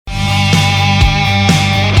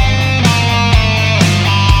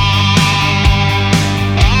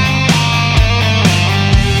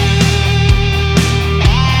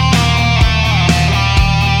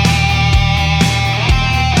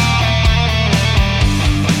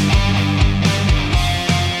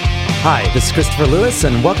Hi, this is Christopher Lewis,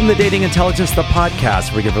 and welcome to Dating Intelligence, the podcast,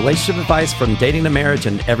 where we give relationship advice from dating to marriage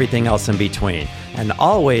and everything else in between. And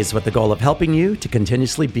always with the goal of helping you to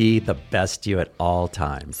continuously be the best you at all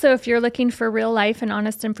times. So if you're looking for real life and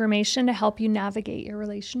honest information to help you navigate your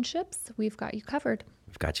relationships, we've got you covered.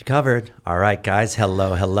 We've got you covered. All right, guys.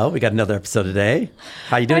 Hello, hello. We got another episode today.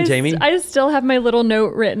 How you doing, Jamie? I still have my little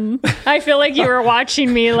note written. I feel like you were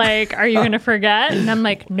watching me like, are you going to forget? And I'm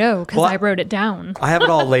like, no, because I wrote it down. I have it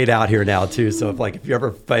all laid out here now, too. So if you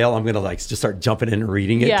ever fail, I'm going to just start jumping in and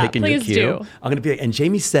reading it, taking your cue. Do. I'm going to be, and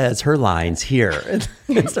Jamie says her lines here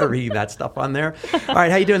and start reading that stuff on there. All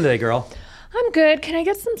right. How you doing today, girl? I'm good. Can I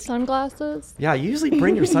get some sunglasses? Yeah, you usually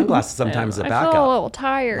bring your sunglasses sometimes as a backup. I feel a little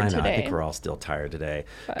tired today. I think we're all still tired today.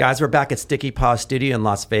 But guys, we're back at Sticky Paw Studio in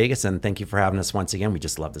Las Vegas, and thank you for having us once again. We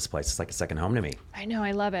just love this place. It's like a second home to me. I know.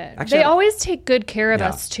 I love it. Actually, they always take good care of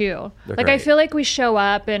us, too. Like, great. I feel like we show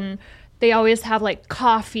up and they always have like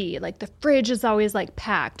coffee. Like the fridge is always like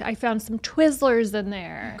packed. I found some Twizzlers in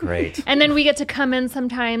there. Great. And then we get to come in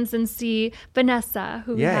sometimes and see Vanessa,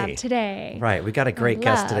 who we have today. Right. We got a great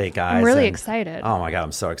guest today, guys. I'm really excited. Oh my God,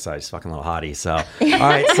 I'm so excited. She's fucking little hottie. So, all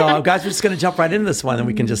right. So guys, we're just going to jump right into this one and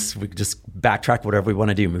we can just backtrack whatever we want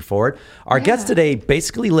to do, move forward. Our guest today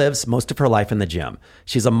basically lives most of her life in the gym.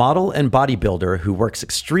 She's a model and bodybuilder who works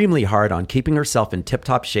extremely hard on keeping herself in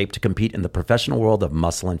tip-top shape to compete in the professional world of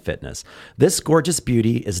muscle and fitness. This gorgeous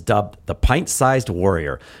beauty is dubbed the pint-sized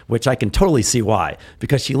warrior, which I can totally see why,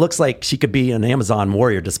 because she looks like she could be an Amazon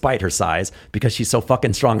warrior despite her size, because she's so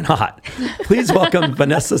fucking strong and hot. Please welcome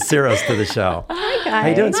Vanessa Serros to the show. Hi, guys. How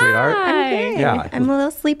you doing, sweetheart? I'm good. Yeah. I'm a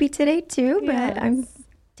little sleepy today, too, but I'm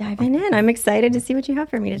diving in. I'm excited to see what you have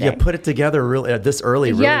for me today. You put it together really this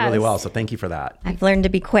early, really well, so thank you for that. I've learned to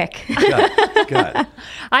be quick. Good.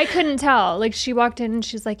 I couldn't tell. Like, she walked in and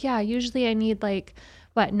she's like, yeah, usually I need like,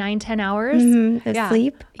 9-10 hours of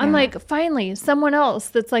sleep. I'm like, finally, someone else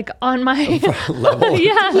that's like on my level.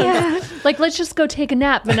 yeah. Like, let's just go take a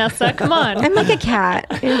nap, Vanessa. Come on. I'm like a cat,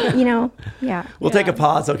 We'll take a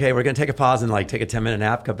pause. Okay, we're going to take a pause and like take a 10-minute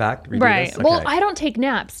nap, come back, redo right. this. Okay. Well, I don't take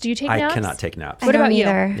naps. Do you take naps? I cannot take naps. What about you?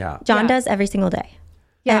 Either. Yeah. John does every single day.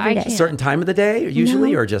 Yeah, every day. can't. Certain time of the day,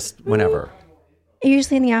 usually, or just whenever?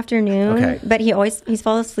 Usually in the afternoon. Okay. But he's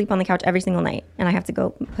falls asleep on the couch every single night, and I have to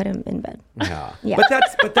go put him in bed. Yeah. Yeah.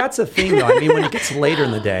 But that's a thing, though. I mean, when it gets later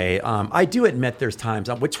in the day, I do admit there's times,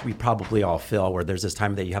 which we probably all feel, where there's this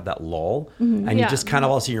time that you have that lull, and you just kind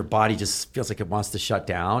of also your body just feels like it wants to shut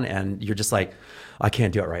down, and you're just like, I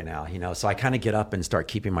can't do it right now, So I kind of get up and start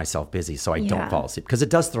keeping myself busy so I don't fall asleep, because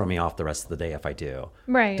it does throw me off the rest of the day if I do.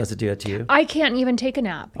 Right. Does it do that to you? I can't even take a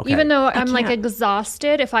nap. Okay. Even though I'm like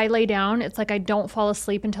exhausted, if I lay down, it's like I don't fall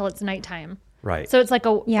asleep until it's nighttime. Right. So it's like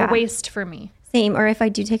a waste for me. Same. Or if I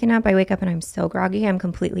do take a nap, I wake up and I'm so groggy, I'm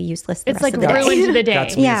completely useless the It's rest like of the day. ruined the day.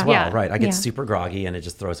 That's me as well, Yeah. right? I get super groggy and it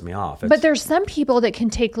just throws me off. But there's some people that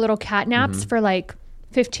can take little cat naps for like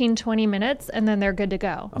 15, 20 minutes and then they're good to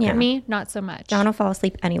go. Okay. Me, not so much. John will fall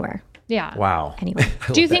asleep anywhere. Yeah. Wow. Anyway.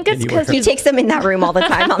 Do you think it's because He takes them in that room all the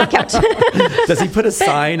time on the couch. Does he put a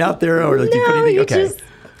sign out there, or does he put anything? Okay.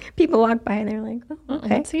 People walk by and they're like, oh,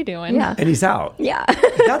 okay. what's he doing? Yeah. And he's out. Yeah.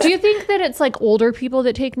 Do you think that it's like older people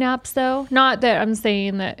that take naps though? Not that I'm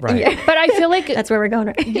saying that, Right. but I feel like That's where we're going,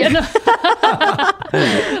 right? you know,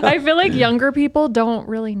 I feel like younger people don't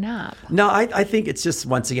really nap. No, I think it's just,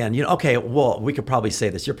 once again, okay, well, we could probably say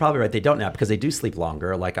this. You're probably right. They don't nap because they do sleep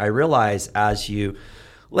longer. Like, I realize as you,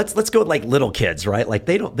 let's go with like little kids, right? Like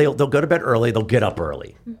they'll go to bed early, they'll get up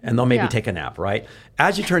early, and they'll maybe take a nap, right?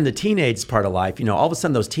 As you turn the teenage part of life, all of a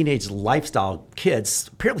sudden those teenage lifestyle kids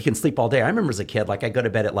apparently can sleep all day. I remember as a kid, like I go to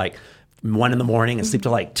bed at like 1 a.m. and sleep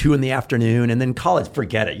till like 2 p.m. And then college,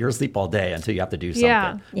 forget it. You're asleep all day until you have to do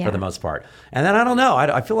something for the most part. And then I don't know.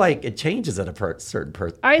 I feel like it changes at a certain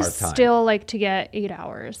part of time. I still like to get 8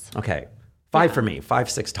 hours. Okay. 5 for me. 5,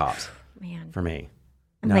 6 tops. Man. For me.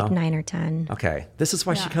 I'm like 9 or 10. Okay. This is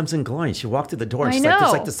why she comes in glowing. She walked through the door and I she's like,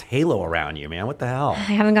 there's know. like this halo around you, man. What the hell?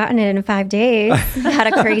 I haven't gotten it in 5 days. Had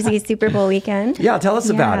a crazy Super Bowl weekend. Yeah, tell us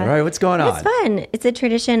about it. All right, what's going on? It's fun. It's a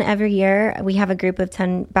tradition every year. We have a group of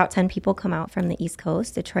about 10 people come out from the East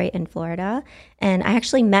Coast, Detroit and Florida. And I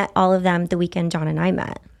actually met all of them the weekend John and I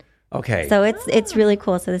met. Okay. So it's really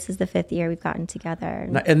cool. So this is the 5th year we've gotten together.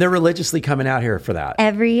 And they're religiously coming out here for that.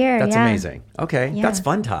 Every year. That's yeah. amazing. Okay. Yeah. That's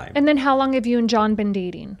fun time. And then how long have you and John been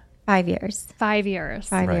dating? 5 years. 5 years.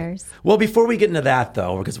 5 Right. years. Well, before we get into that,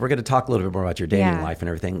 though, because we're going to talk a little bit more about your dating Yeah. life and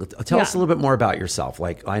everything, tell us a little bit more about yourself.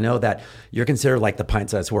 Like, I know that you're considered like the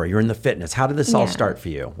pint-sized whore. You're in the fitness. How did this all Yeah. start for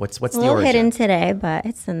you? What's A the little origin? hidden today, but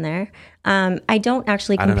it's in there. I don't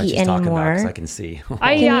actually I don't know what compete she's talking about anymore. because I can see.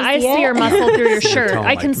 I you see see it? your muscle through your shirt. tone,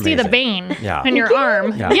 I can like, see the amazing. vein Yeah. in your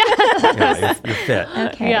arm. Yeah. You're fit.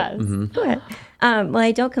 Okay. Yes. Good. Well,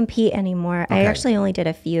 I don't compete anymore. I Okay. actually only did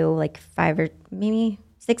a few, like 5 or maybe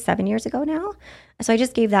 6, 7 years ago now. So I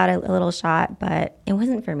just gave that a little shot, but it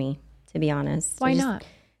wasn't for me, to be honest. Why I just not?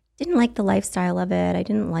 didn't like the lifestyle of it. I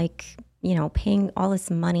didn't like, paying all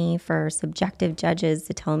this money for subjective judges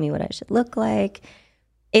to tell me what I should look like.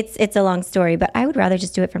 It's a long story, but I would rather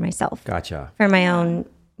just do it for myself, Gotcha. for my own,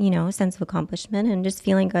 sense of accomplishment and just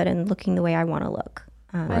feeling good and looking the way I want to look.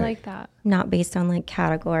 I like that. Not based on like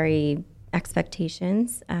category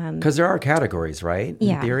expectations. Because there are categories, right? In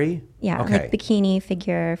Yeah. theory? Yeah, Okay. like bikini,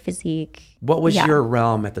 figure, physique. What was Yeah. your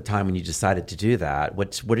realm at the time when you decided to do that?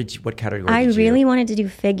 What category I did you? really wanted to do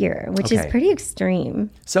figure, which is Okay. pretty extreme.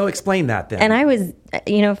 So explain that then. And I was,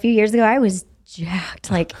 a few years ago, I was jacked.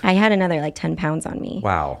 Like I had another like 10 pounds on me.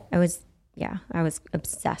 Wow. I was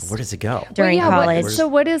obsessed. Where does it go? During college. So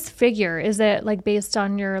what is figure? Is it like based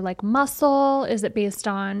on your like muscle? Is it based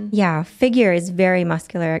on? Yeah, figure is very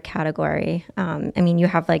muscular category. You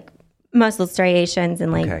have like muscle striations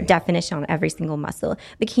and like Okay. definition on every single muscle.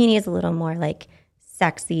 Bikini is a little more like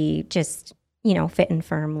sexy, just fit and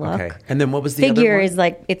firm look. Okay. And then what was the Figure other one? is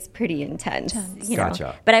like it's pretty intense.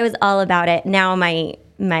 Gotcha. But I was all about it. Now my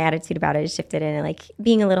attitude about it has shifted into like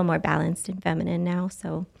being a little more balanced and feminine now.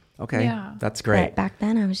 So, Okay. Yeah. That's but great. back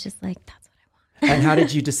then I was just like, that's what I want. And how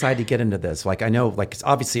did you decide to get into this? Like, I know, like,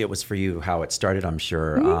 obviously it was for you how it started, I'm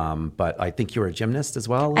sure. But I think you were a gymnast as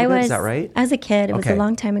well. A little bit. Is that right? As a kid, it was Okay. a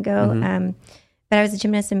long time ago. But I was a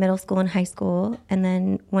gymnast in middle school and high school. And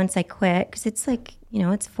then once I quit, because it's like,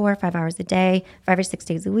 it's 4 or 5 hours a day, 5 or 6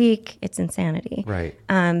 days a week. It's insanity. Right.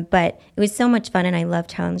 But it was so much fun and I love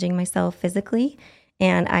challenging myself physically.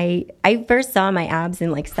 And I first saw my abs in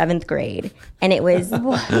like 7th grade and it was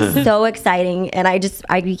so exciting. And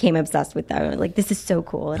I became obsessed with them. Like, this is so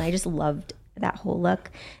cool. And I just loved that whole look.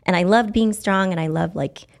 And I loved being strong and I loved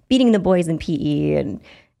like beating the boys in PE. And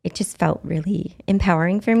it just felt really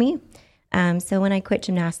empowering for me. So when I quit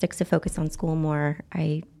gymnastics to focus on school more,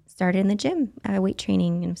 I started in the gym, weight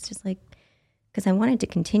training. And it was just like, because I wanted to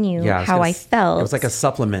continue how I felt. It was like a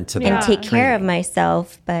supplement to and that take care of training.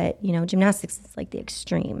 myself. But, gymnastics is like the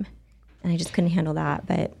extreme. And I just couldn't handle that.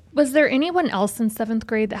 But Was there anyone else in 7th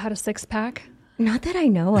grade that had a 6-pack? not that I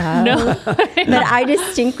know of. No. But I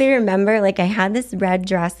distinctly remember, like, I had this red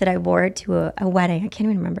dress that I wore to a wedding. I can't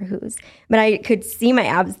even remember whose. But I could see my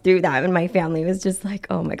abs through that. And my family was just like,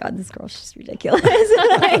 oh, my God, this girl's just ridiculous.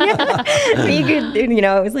 But you could,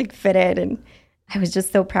 it was, like, fitted. And I was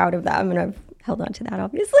just so proud of them. And I've held on to that,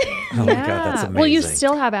 obviously. Oh my God, that's amazing. Well, you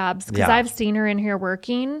still have abs because Yeah. I've seen her in here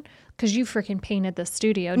working because you freaking painted the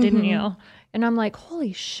studio, didn't you? And I'm like,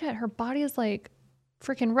 holy shit, her body is like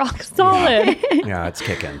freaking rock solid. Yeah, it's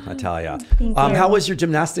kicking, I tell you. you. How was your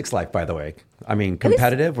gymnastics life, by the way? I mean,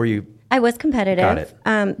 competitive? Were you? I was competitive. Got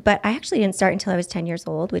it. But I actually didn't start until I was 10 years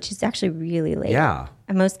old, which is actually really late. Yeah.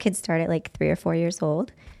 And most kids start at like 3 or 4 years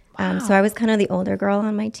old. So I was kind of the older girl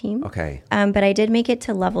on my team. Okay. But I did make it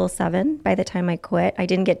to level 7 by the time I quit. I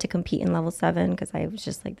didn't get to compete in level 7 because I was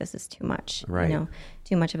just like, this is too much. Right.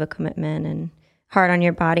 Too much of a commitment and hard on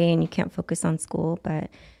your body and you can't focus on school. But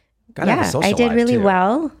Gotta have a social I did life, really too.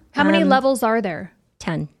 well. How many levels are there?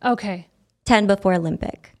 10. Okay. 10 before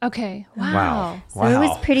Olympic. Okay. Wow. So it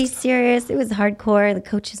was pretty serious. It was hardcore. The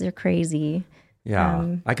coaches are crazy.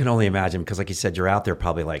 Yeah, I can only imagine because, like you said, you're out there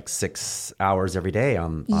probably like 6 hours every day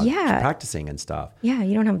on Yeah. practicing and stuff. Yeah,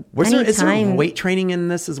 you don't have Is any there time. weight training in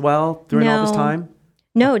this as well during all this No. time?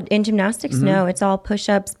 No, in gymnastics, no. It's all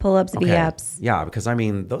push-ups, pull-ups, V-ups. Yeah, because I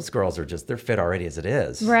mean, those girls are they're fit already as it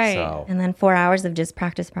is. Right. So. And then 4 hours of just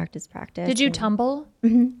practice. Did you tumble?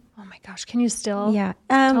 Mm-hmm. Oh my gosh. Can you still? Yeah,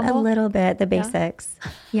 a tumble? little bit, the basics.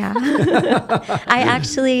 Yeah. I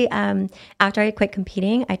actually, after I quit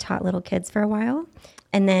competing, I taught little kids for a while.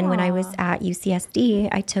 And then when I was at UCSD,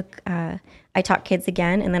 I taught kids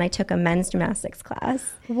again, and then I took a men's gymnastics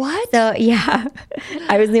class. What? So, yeah,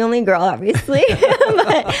 I was the only girl, obviously.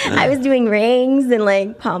 But I was doing rings and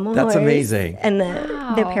like pommel That's horse amazing. and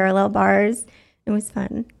the parallel bars. It was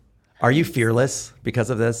fun. Are you fearless because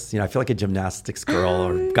of this? I feel like a gymnastics girl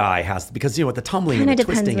or guy has to, because with the tumbling and Kinda the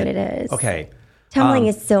twisting. depends what and- it is. Okay. Tumbling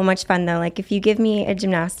is so much fun, though. Like, if you give me a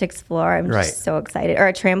gymnastics floor, I'm Right. just so excited. Or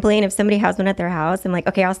a trampoline. If somebody has one at their house, I'm like,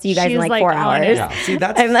 okay, I'll see you guys She's in like like 4 on hours. it. Yeah. See,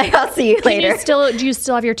 that's I'm like, I'll see you Do later. you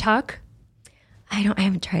still have your tuck? I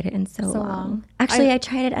haven't tried it in so long. long. Actually, I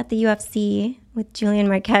tried it at the UFC with Julian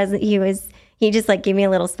Marquez. He just like gave me a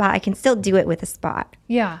little spot. I can still do it with a spot.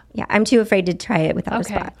 Yeah. Yeah. I'm too afraid to try it without a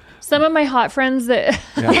spot. Some of my hot friends that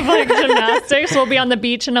have like gymnastics will be on the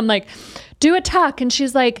beach and I'm like, do a tuck. And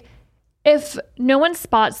she's like, if no one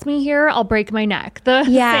spots me here, I'll break my neck. The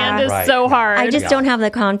sand is so hard. I just don't have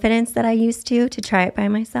the confidence that I used to try it by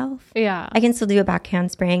myself. Yeah. I can still do a back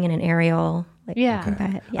handspring and an aerial. Like,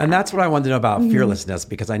 but, And that's what I wanted to know about fearlessness,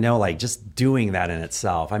 because I know like just doing that in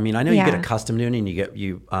itself. I mean, I know you get accustomed to it and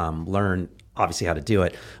you learn obviously how to do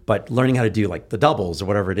it, but learning how to do like the doubles or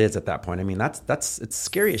whatever it is at that point. I mean, it's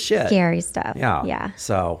scary as shit. Scary stuff. Yeah. Yeah.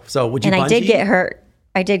 So would you? And bungee? I did get hurt.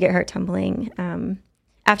 I did get hurt tumbling.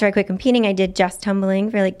 After I quit competing, I did just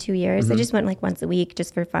tumbling for like 2 years. I just went like once a week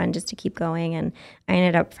just for fun, just to keep going. And I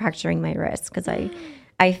ended up fracturing my wrist because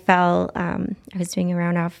I fell. I was doing a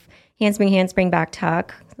round off handspring, back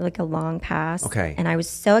tuck, like a long pass. Okay. And I was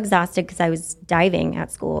so exhausted because I was diving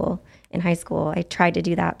at school in high school. I tried to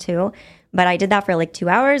do that too. But I did that for like 2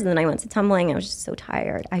 hours, and then I went to tumbling. I was just so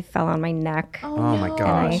tired. I fell on my neck. Oh my gosh.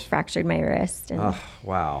 And I fractured my wrist. And, Oh,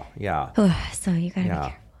 wow. Yeah. so you got to be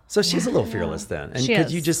careful. So she's a little fearless then. And She because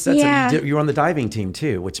is. you just said you were on the diving team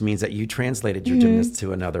too, which means that you translated your gymnast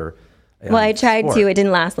to another Well, I tried sport. to. It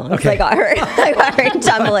didn't last long because I got hurt. I got hurt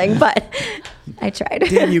tumbling, but I tried.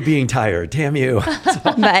 Damn you being tired. Damn you.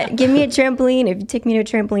 But give me a trampoline. If you take me to a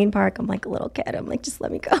trampoline park, I'm like a little kid. I'm like, just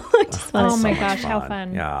let me go. I just want Oh to my much gosh, how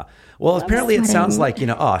fun. Yeah. Well, apparently it sounds like,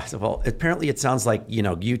 apparently it sounds like, you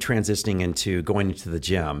transitioning into going into the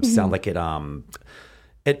gym sound like it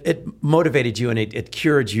motivated you and it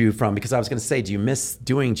cured you from, because I was going to say, do you miss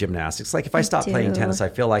doing gymnastics? Like if I stopped playing tennis, I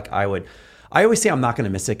feel like I always say I'm not going to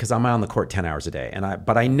miss it because I'm out on the court 10 hours a day.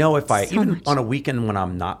 But I know if even on a weekend when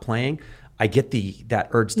I'm not playing, I get that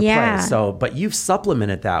urge to play. So, but you've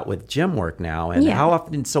supplemented that with gym work now. And how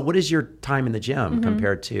often, so what is your time in the gym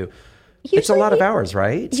compared to, it's a lot of hours,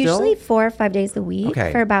 right? Usually 4 or 5 days a week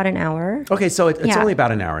for about an hour. Okay. So it's only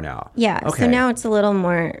about an hour now. Yeah. Okay. So now it's a little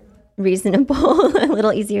more reasonable, a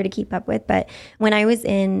little easier to keep up with. But when I was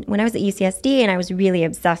at UCSD and I was really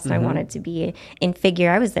obsessed and I wanted to be in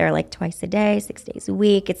figure, I was there like twice a day, 6 days a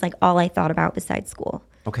week. It's like all I thought about besides school.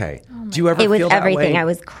 Okay. Do you ever It was feel that everything. way? I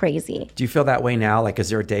was crazy. Do you feel that way now? Like, is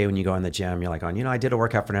there a day when you go in the gym, you're like, I did a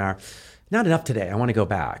workout for an hour. Not enough today. I want to go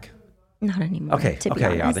back. Not anymore. Okay. To be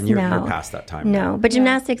honest. Yeah. Then you're past that time. No, but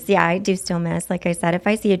gymnastics, I do still miss. Like I said, if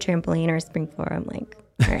I see a trampoline or a spring floor, I'm like,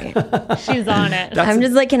 all right. She's on it. I'm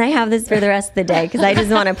just like, can I have this for the rest of the day? Because I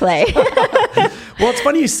just want to play. Well, it's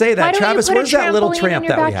funny you say that, Why don't Travis. you put Where's a that little trampoline tramp in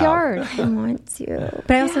your that backyard? we have? I want to.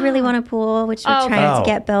 But I also really want a pool, which we're trying to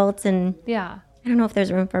get built. And Yeah. I don't know if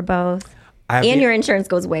there's room for both. have And the- your insurance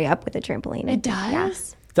goes way up with a trampoline. It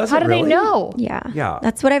does? Does How it do really? they know? Yeah. Yeah.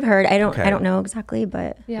 That's what I've heard. I don't Okay. know exactly,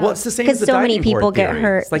 but Yeah. Well, it's the same as the Because so many diving board people get theory.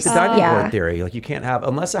 hurt. It's like the diving Yeah. board theory. Like you can't have,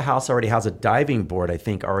 unless a house already has a diving board, I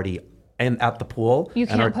think already at the pool. You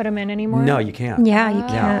can't put them in anymore? No, you can't. yeah, you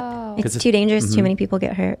can't. Yeah. 'Cause It's too dangerous. Too many people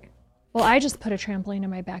get hurt. Well, I just put a trampoline in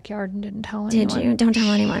my backyard and didn't tell Did anyone. you? Don't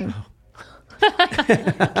tell anyone.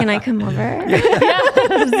 Can I come over?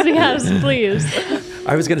 Yes, please.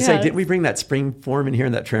 I was going to say, Yes. didn't we bring that spring form in here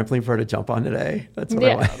and that trampoline for her to jump on today? That's what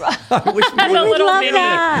Yeah. I wish we A would. I little love mini.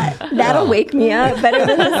 that. That'll wake me up better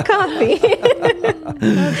than this coffee.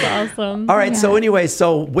 That's awesome. All right. So anyway,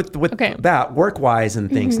 so with Okay. that work wise and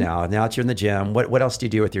things now that you're in the gym, what else do you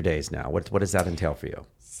do with your days now? What does that entail for you?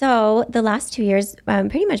 So the last 2 years,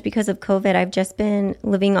 pretty much because of COVID, I've just been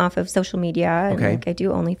living off of social media. And Okay. like I do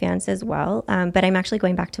OnlyFans as well. But I'm actually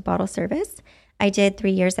going back to bottle service. I did 3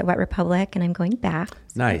 years at Wet Republic, and I'm going back.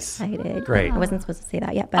 Nice. Excited. Great. I wasn't supposed to say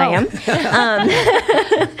that yet, but I am.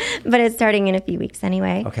 But it's starting in a few weeks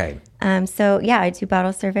anyway. Okay. So yeah, I do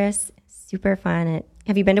bottle service. Super fun.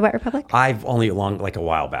 Have you been to Wet Republic? I've only like a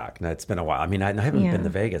while back. No, it's been a while. I mean, I haven't Yeah. been to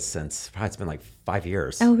Vegas since probably it's been like 5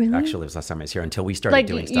 years. Oh, really? Actually, it was last time I was here until we started Like,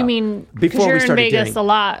 doing stuff. you mean, before because we you're in started Vegas doing a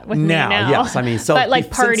lot with me now. Yes, I mean, so but like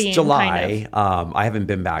partying, since July, kind of. I haven't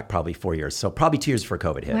been back probably 4 years. So probably 2 years before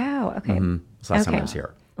COVID hit. Wow. Okay. So last time I was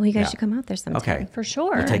here. Well, you guys Yeah. should come out there sometime. Okay. For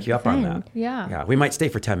sure. We'll take you up on Fun. that. Yeah. Yeah. We might stay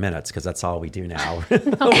for 10 minutes because that's all we do now. we're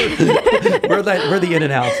the in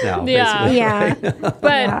and outs now. Yeah. Basically. Yeah.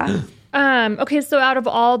 But okay, so out of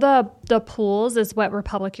all the pools, is Wet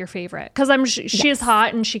Republic your favorite? Because she is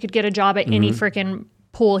hot and she could get a job at any freaking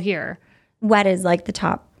pool here. Wet is like the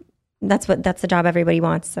top. That's the job everybody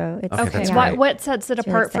wants. So it's Okay, Okay, that's what great. what sets it really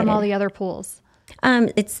apart from all excited. the other pools?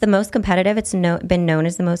 It's the most competitive. It's been known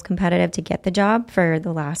as the most competitive to get the job for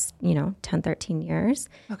the last 10, 13 years.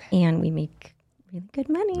 Okay. And we make really good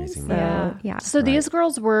money. Amazing So money. yeah. So these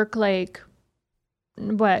girls work like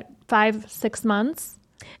what 5-6 months?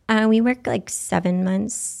 We work like 7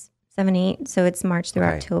 months, 7, 8. So it's March through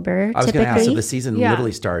October. I was going to ask, so the season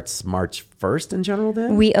literally starts March 1st in general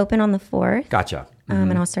then? We open on the 4th. Gotcha.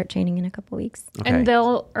 And I'll start training in a couple weeks. Okay. And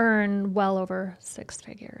they'll earn well over 6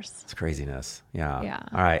 figures. It's craziness. Yeah. Yeah.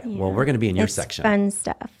 All right. Yeah. Well, we're going to be in your section. Fun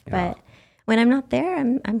stuff. Yeah. But when I'm not there,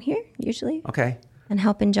 I'm here usually. Okay. And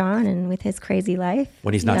helping John and with his crazy life.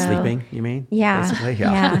 When he's not sleeping, you mean? Yeah. Basically?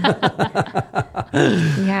 Yeah.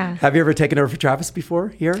 Yeah. Have you ever taken over for Travis before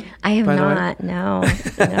here? I have not. No.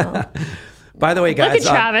 By the way, guys. Look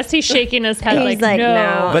at Travis. He's shaking his head he's like,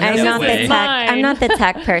 no. But I'm not the tech. I'm not the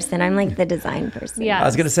tech person. I'm like the design person. Yeah. I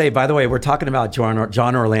was going to say, by the way, we're talking about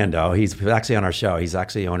John Orlando. He's actually on our show. He's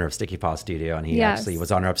actually owner of Sticky Paw Studio, and he actually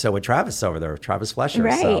was on our episode with Travis over there, Travis Flesher.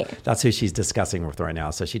 Right. So that's who she's discussing with right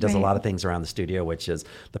now. So she does a lot of things around the studio, which is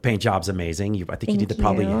the paint job's amazing. I think you need to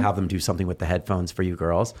probably have them do something with the headphones for you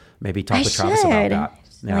girls. Maybe talk with Travis about that.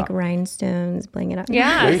 Yeah. Like rhinestones, bling it up.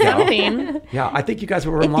 Yeah, something. Yeah, I think you guys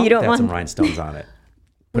were wrong if had some rhinestones on it.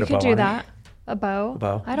 We could do that. A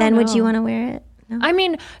bow. I don't know. Would you want to wear it? No? I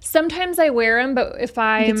mean, sometimes I wear them, but if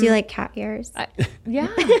I could do like cat ears. I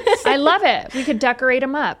love it. We could decorate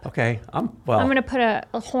them up. Okay. I'm going to put a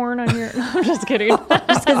horn on your. No, I'm just kidding.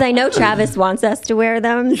 Just because I know Travis wants us to wear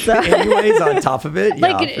them. So. Anyways, on top of it,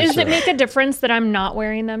 does it make a difference that I'm not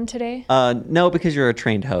wearing them today? No, because you're a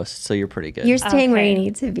trained host, so you're pretty good. You're staying where you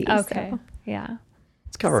need to be. Okay. So. Yeah.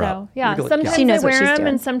 Let's cover up. Yeah, sometimes I wear them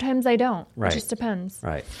and sometimes I don't. Right. It just depends.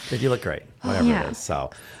 Right. But you look great, whatever it is. So,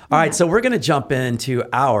 all right. So we're going to jump into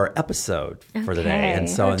our episode for the day. And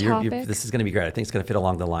so this is going to be great. I think it's going to fit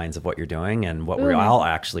along the lines of what you're doing and what we all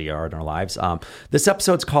actually are in our lives. This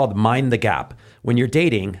episode's called Mind the Gap. When you're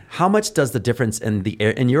dating, how much does the difference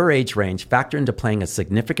in your age range factor into playing a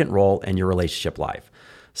significant role in your relationship life?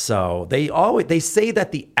 So they say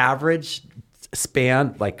that the average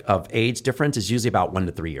span of age difference is usually about 1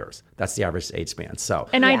 to 3 years. That's the average age span. So,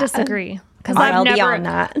 and I disagree because I've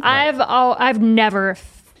never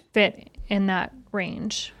fit in that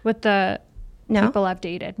range with the people I've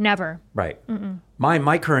dated. Never. Right.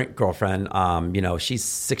 My current girlfriend, she's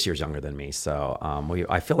 6 years younger than me. So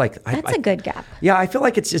I feel like that's a good gap. Yeah, I feel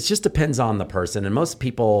like it just depends on the person, and most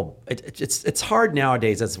people. It's hard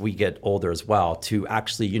nowadays as we get older as well to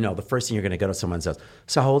actually the first thing you're going to go to someone and says,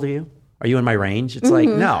 "So how old are you? Are you in my range?" It's like,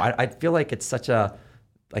 no, I feel like it's such a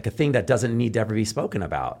thing that doesn't need to ever be spoken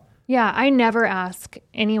about. Yeah, I never ask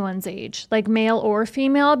anyone's age, like male or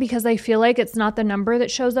female, because I feel like it's not the number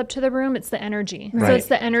that shows up to the room, it's the energy. Right. So it's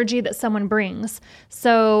the energy that someone brings.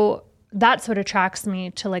 So that's what attracts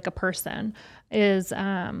me to like a person is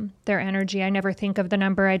their energy. I never think of the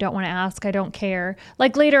number. I don't want to ask. I don't care.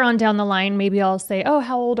 Like later on down the line, maybe I'll say, "Oh,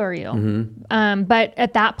 how old are you?" But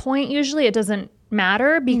at that point, usually it doesn't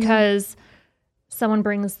matter because someone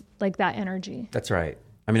brings like that energy. That's right.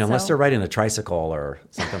 I mean, unless they're riding a tricycle or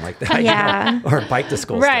something like that, or a bike to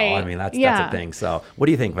school still. I mean, that's a thing. So what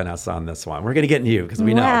do you think, Vanessa, on this one? We're going to get into you because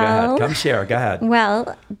we know. Go ahead. Come share. Go ahead.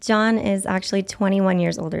 Well, John is actually 21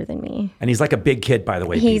 years older than me. And he's like a big kid, by the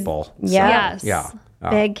way, people. Yes. Yeah.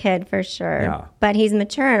 Big kid for sure. Yeah. But he's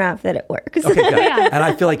mature enough that it works. Okay, good. And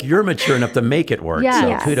I feel like you're mature enough to make it work.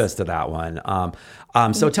 Yeah. So kudos to that one.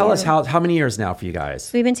 So tell us how many years now for you guys?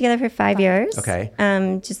 So we've been together for 5 years. Okay.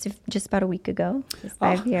 Just about a week ago.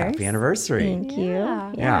 5 years. Happy anniversary. Thank you.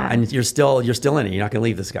 Yeah. And you're still in it. You're not going to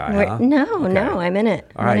leave this guy, huh? No, I'm in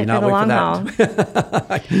it. All right, you're not waiting for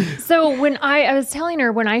that. So when I was telling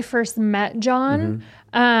her when I first met John,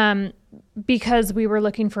 because we were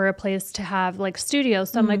looking for a place to have like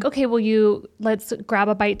studios. So I'm like, okay, let's grab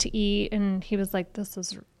a bite to eat. And he was like,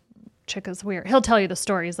 chick is weird. He'll tell you the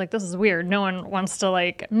story. He's like, this is weird. No one wants to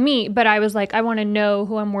like meet. But I was like, I want to know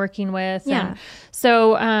who I'm working with. Yeah. And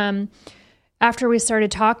so after we started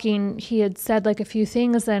talking, he had said like a few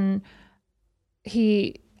things and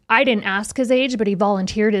I didn't ask his age, but he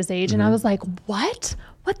volunteered his age. And I was like, what?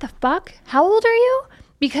 What the fuck? How old are you?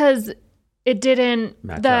 Because it didn't,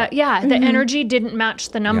 the energy didn't match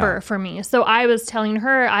the number for me. So I was telling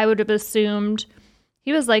her, I would have assumed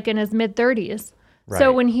he was like in his mid 30s. Right.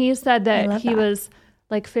 So when he said that he was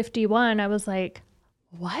like 51, I was like,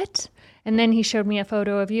 what? And then he showed me a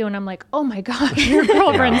photo of you and I'm like, oh my God, your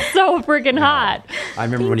girlfriend's so freaking hot. I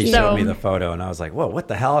remember when he showed me the photo and I was like, whoa, what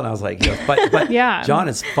the hell? And I was like, but John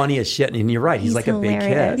is funny as shit. And you're right. He's like hilarious. A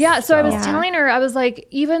big kid. Yeah. So I was telling her, I was like,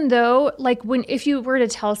 even though like if you were to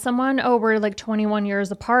tell someone, oh, we're like 21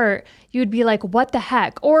 years apart, you'd be like, what the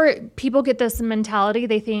heck? Or people get this mentality.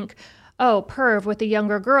 They think, oh, perv with a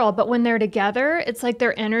younger girl. But when they're together, it's like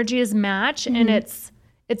their energies match and it's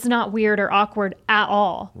it's not weird or awkward at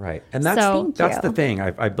all. Right. And that's the thing.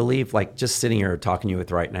 I believe, like, just sitting here talking to you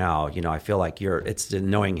with right now, you know, I feel like it's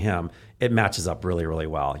knowing him, it matches up really, really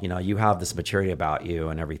well. You know, you have this maturity about you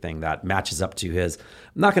and everything that matches up to his,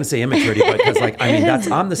 I'm not going to say immaturity, but because, like, I mean,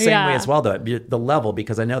 I'm the same way as well, the level,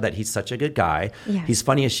 because I know that he's such a good guy. Yeah. He's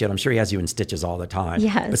funny as shit. I'm sure he has you in stitches all the time.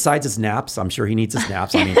 Yes. Besides his naps, I'm sure he needs his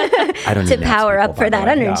naps. I mean, I don't need to power up for that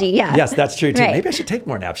energy. Yeah. Yes, that's true too. Right. Maybe I should take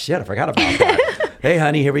more naps. Shit, I forgot about that. Hey,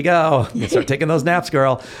 honey, here we go. You start taking those naps,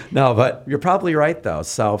 girl. No, but you're probably right, though.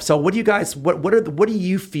 So what do you guys? What do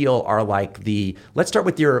you feel are like the? Let's start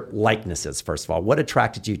with your likenesses first of all. What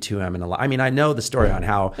attracted you to him? I mean, I know the story on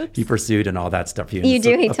how he pursued and all that stuff. You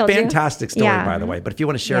do. He told you. Fantastic story, by the way. But if you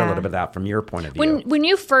want to share a little bit of that from your point of view. When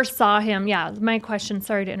you first saw him, my question.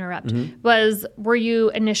 Sorry to interrupt. Was were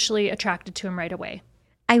you initially attracted to him right away?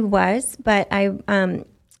 I was, but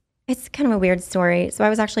it's kind of a weird story. So I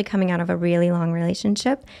was actually coming out of a really long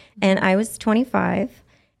relationship, and I was 25,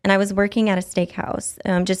 and I was working at a steakhouse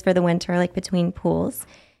just for the winter, like between pools.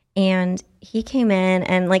 And he came in,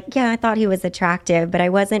 and like, I thought he was attractive, but I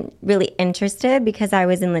wasn't really interested because I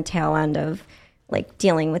was in the tail end of like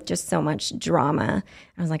dealing with just so much drama.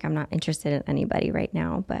 I was like, I'm not interested in anybody right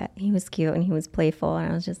now, but he was cute and he was playful. And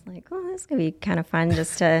I was just like, oh, this could be kind of fun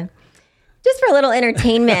just for a little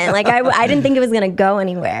entertainment. Like I didn't think it was going to go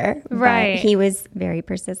anywhere. Right. But he was very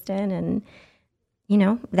persistent. And, you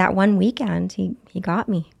know, that one weekend, he got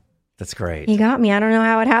me. That's great. He got me. I don't know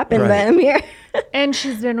how it happened, but I'm here. And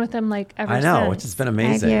she's been with him like ever since. I know, which has been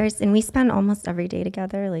amazing. 5 years. And we spend almost every day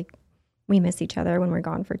together. Like we miss each other when we're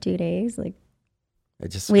gone for 2 days. Like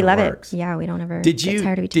we love it. Yeah, we don't ever get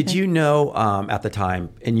tired of each other. Did you know at the time,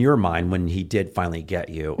 in your mind, when he did finally get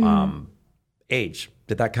you, age?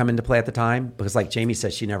 Did that come into play at the time? Because like Jamie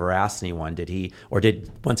says, she never asked anyone. Did he, or did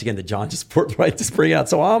John just bring out?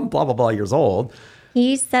 So I'm blah, blah, blah years old.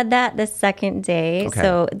 He said that the second day. Okay.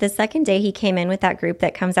 So the second day he came in with that group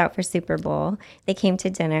that comes out for Super Bowl. They came to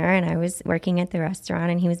dinner and I was working at the restaurant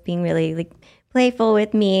and he was being really like playful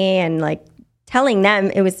with me and like telling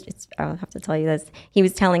them I'll have to tell you this. He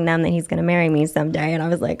was telling them that he's going to marry me someday. And I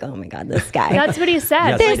was like, oh my God, this guy. That's what he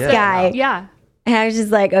said. This guy. Yeah. And I was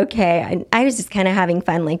just like, okay. I was just kind of having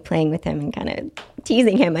fun, like playing with him and kind of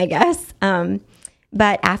teasing him, I guess.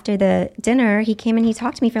 But after the dinner, he came and he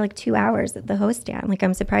talked to me for like 2 hours at the host stand. Like,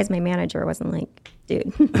 I'm surprised my manager wasn't like,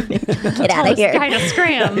 dude, get out of here. Kind of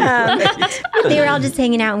scram. They were all just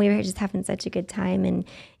hanging out and we were just having such a good time. And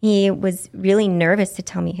he was really nervous to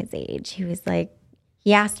tell me his age. He was like,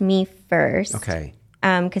 he asked me first. Okay.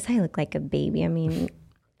 Because I look like a baby. I mean,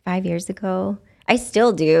 5 years ago. I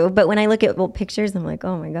still do, but when I look at old pictures, I'm like,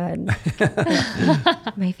 oh my God.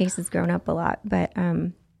 My face has grown up a lot. But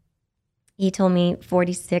he told me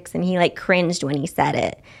 46 and he like cringed when he said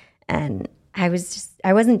it. And I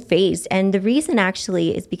wasn't fazed. And the reason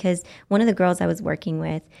actually is because one of the girls I was working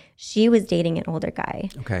with, she was dating an older guy.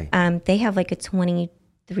 Okay. They have like a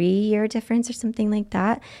 23-year difference or something like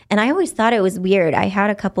that. And I always thought it was weird. I had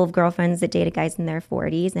a couple of girlfriends that dated guys in their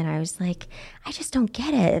 40s and I was like, I just don't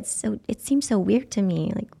get it. It seems so weird to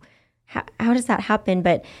me. Like, how does that happen?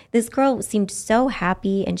 But this girl seemed so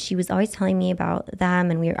happy and she was always telling me about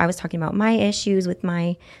them. And I was talking about my issues with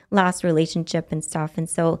my last relationship and stuff. And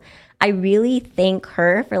so I really thank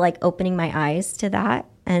her for like opening my eyes to that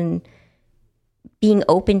and being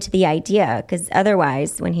open to the idea. Because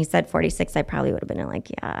otherwise, when he said 46, I probably would have been like,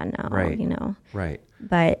 yeah, no, right. You know. Right.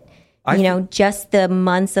 But, just the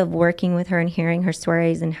months of working with her and hearing her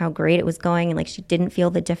stories and how great it was going and like she didn't feel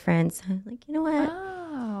the difference. I was like, you know what?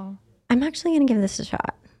 Oh. I'm actually going to give this a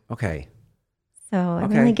shot. Okay. So I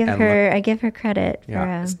really give her credit.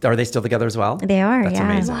 Yeah. Are they still together as well? They are. That's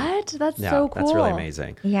amazing. What? That's so cool. That's really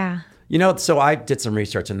amazing. Yeah. You know, so I did some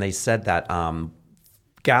research and they said that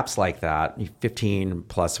gaps like that, 15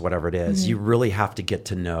 plus whatever it is, you really have to get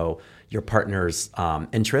to know your partner's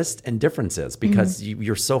interests and differences because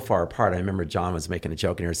you're so far apart. I remember John was making a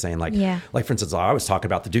joke and he was saying like for instance, I was talking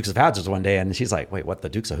about the Dukes of Hazzard one day and she's like, wait, what, the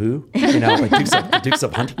Dukes of who? You know, like the Dukes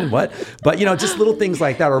of Huntington, what? But you know, just little things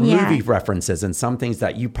like that or movie references and some things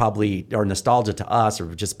that you probably are nostalgia to us or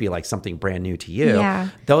would just be like something brand new to you. Yeah.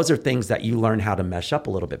 Those are things that you learn how to mesh up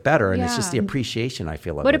a little bit better. And it's just the appreciation I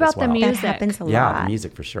feel of What it about as well. the music? That happens a lot. Yeah, the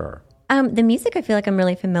music for sure. The music I feel like I'm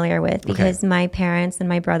really familiar with because my parents and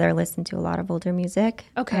my brother listen to a lot of older music.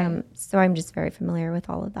 Okay. So I'm just very familiar with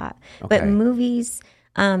all of that. Okay. But movies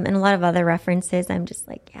and a lot of other references, I'm just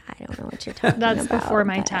like, I don't know what you're talking about. That's before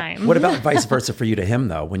my time. What about vice versa for you to him,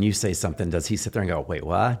 though? When you say something, does he sit there and go, wait,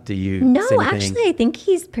 what? Do you No, say anything? Actually, I think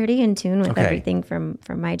he's pretty in tune with everything from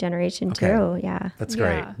my generation, too. Yeah. That's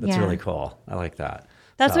great. That's really cool. I like that.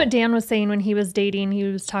 That's what Dan was saying when he was dating. He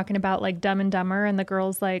was talking about like Dumb and Dumber, and the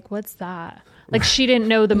girl's like, "What's that?" Like she didn't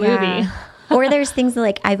know the movie. Or there's things that,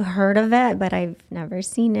 like, I've heard of it, but I've never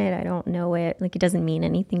seen it. I don't know it. Like, it doesn't mean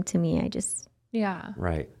anything to me. I just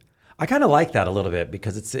right. I kind of like that a little bit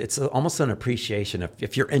because it's almost an appreciation.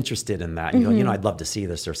 If you're interested in that, you know, I'd love to see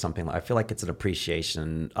this or something. I feel like it's an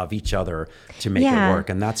appreciation of each other to make it work.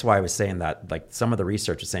 And that's why I was saying that, like some of the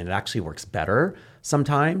research is saying it actually works better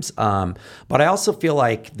sometimes. But I also feel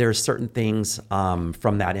like there's certain things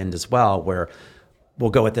from that end as well where we'll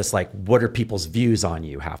go with this, like, what are people's views on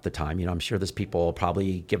you half the time? You know, I'm sure there's people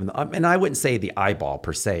probably given, and I wouldn't say the eyeball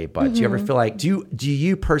per se, but do you ever feel like, do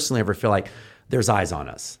you personally ever feel like there's eyes on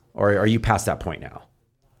us? Or are you past that point now?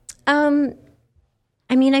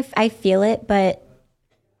 I mean, I feel it, but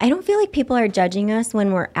I don't feel like people are judging us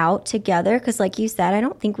when we're out together. Because like you said, I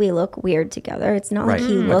don't think we look weird together. It's not like he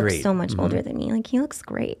looks so much older than me. Like, he looks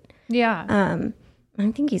great. Yeah.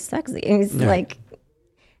 I think he's sexy. He's like,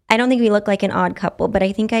 I don't think we look like an odd couple, but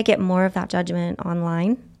I think I get more of that judgment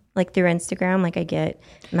online. Like through Instagram, like I get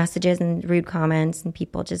messages and rude comments and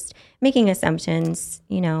people just making assumptions,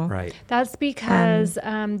 you know. Right. That's because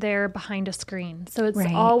they're behind a screen. So it's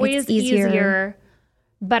always easier.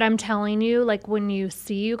 But I'm telling you, like when you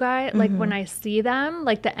see you guys, like when I see them,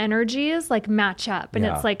 like the energies like match up and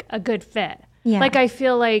it's like a good fit. Yeah. Like I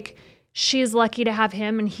feel like she's lucky to have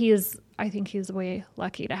him and I think he's way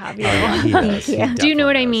lucky to have you. Thank you. Do you know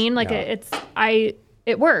what I mean? Like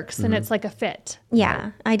it works and it's like a fit.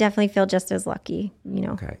 Yeah, I definitely feel just as lucky, you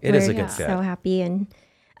know. Okay. It is a good fit. So happy. And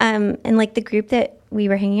like the group that we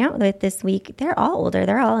were hanging out with this week, they're all older.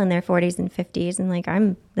 They're all in their 40s and 50s. And like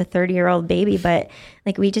I'm the 30-year-old baby, but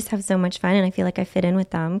like we just have so much fun. And I feel like I fit in with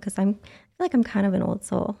them because I feel like I'm kind of an old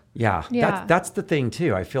soul. Yeah. That's the thing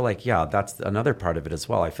too. I feel like, that's another part of it as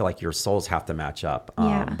well. I feel like your souls have to match up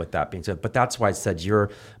with that being said. But that's why I said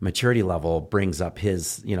your maturity level brings up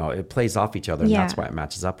his, you know, it plays off each other and that's why it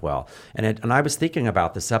matches up well. And I was thinking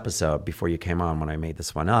about this episode before you came on when I made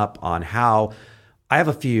this one up on how I have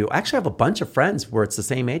a bunch of friends where it's the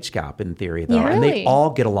same age gap in theory though. And they all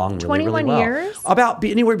get along really, really well. 21 years? About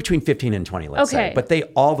anywhere between 15 and 20, let's say. But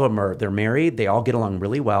all of them they're married. They all get along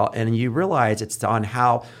really well. And you realize it's on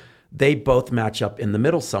how they both match up in the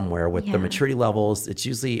middle somewhere with the maturity levels. It's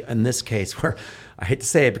usually in this case where I hate to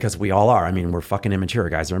say it because we all are. I mean, we're fucking immature.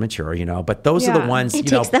 Guys are immature, you know, but those are the ones, it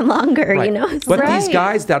takes them longer, you know. But these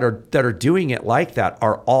guys that are doing it like that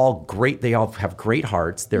are all great. They all have great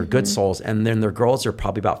hearts. They're good souls. And then their girls are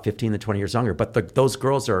probably about 15 to 20 years younger, but those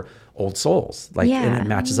girls are old souls. Like, and it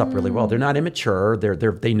matches up really well. They're not immature.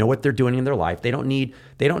 They know what they're doing in their life. They don't need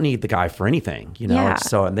the guy for anything, you know.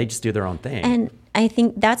 And they just do their own thing. And I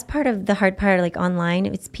think that's part of the hard part, like online,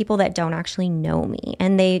 it's people that don't actually know me.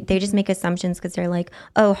 And they just make assumptions because they're like,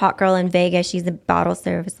 oh, hot girl in Vegas, she's a bottle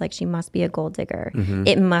service. Like she must be a gold digger.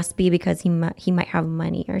 It must be because he might have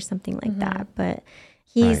money or something like that. But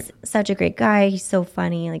he's such a great guy. He's so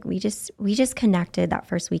funny. Like we just connected that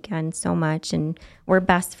first weekend so much and we're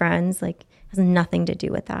best friends. Like it has nothing to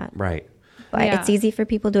do with that. Right. But it's easy for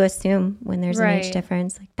people to assume when there's an age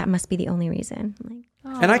difference. Like that must be the only reason. Like,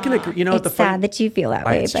 and I can agree, you know, it's sad that you feel that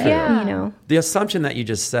way, but you know, the assumption that you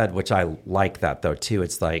just said, which I like that though too.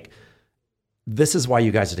 It's like, this is why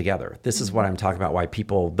you guys are together. This is what I'm talking about. Why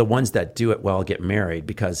people, the ones that do it well, get married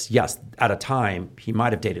because yes, at a time he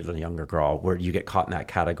might have dated a younger girl where you get caught in that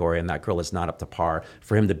category and that girl is not up to par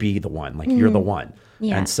for him to be the one. Like you're the one.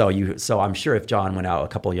 Yeah. And so I'm sure if John went out a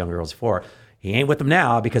couple of younger girls before, he ain't with them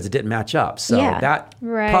now because it didn't match up. So that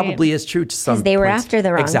probably is true to some because they were points. after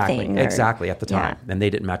the wrong thing. Exactly, at the time. And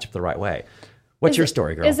they didn't match up the right way. What's your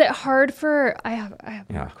story, girl? Is it hard for... I have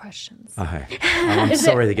more questions. I'm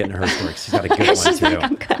sorry to get into her story. She's got a good one, too.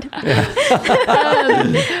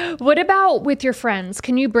 I'm good. What about with your friends?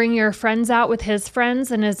 Can you bring your friends out with his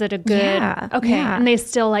friends? And is it a good... And they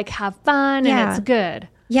still like have fun and it's good?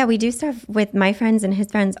 Yeah, we do stuff with my friends and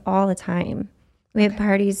his friends all the time. We have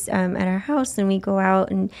parties at our house and we go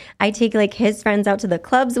out and I take like his friends out to the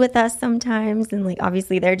clubs with us sometimes. And like,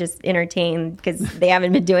 obviously they're just entertained because they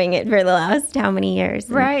haven't been doing it for the last how many years.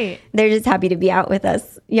 Right. They're just happy to be out with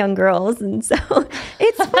us young girls. And so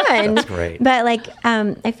it's fun. That's great. But like,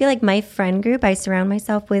 I feel like my friend group, I surround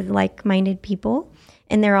myself with like-minded people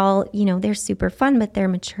and they're all, you know, they're super fun, but they're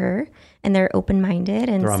mature. And they're open-minded,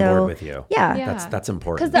 and they're on board with you. Yeah. That's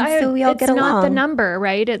important. Because so we all get along. It's not the number,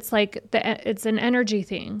 right? It's like it's an energy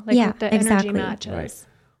thing. Like the energy matches. Right.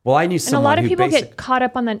 Well, I knew someone and a lot of people get caught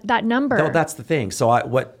up on that number. No, that's the thing. So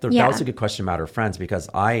that was a good question about her friends because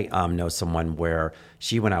I know someone where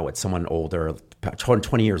she went out with someone older,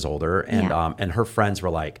 20 years older, and her friends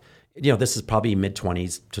were like, this is probably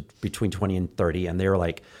mid-20s to between 20 and 30, and they were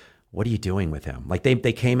like, what are you doing with him? Like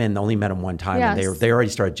they came in, only met him one time, and they already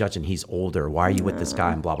started judging, he's older. Why are you with this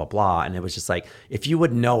guy? And blah, blah, blah. And it was just like, if you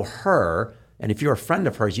would know her, and if you're a friend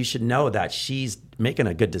of hers, you should know that she's making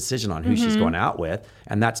a good decision on who she's going out with.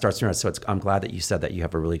 And that starts to, so I'm glad that you said that you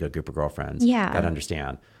have a really good group of girlfriends that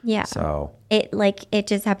understand. Yeah. So it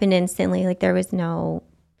just happened instantly. Like there was no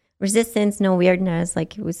resistance, no weirdness.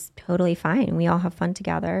 Like it was totally fine. We all have fun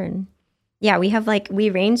together. And yeah, we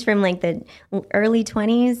range from like the early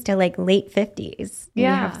 20s to like late 50s.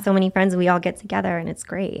 Yeah. We have so many friends, we all get together and it's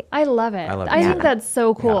great. I love it. I think that's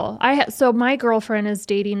so cool. Yeah. So my girlfriend is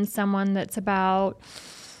dating someone that's about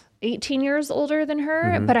 18 years older than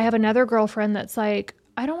her, but I have another girlfriend that's like,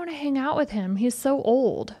 I don't want to hang out with him. He's so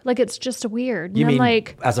old. Like, it's just weird. You and mean I'm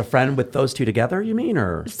like, as a friend with those two together, you mean?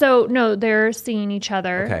 Or so no, they're seeing each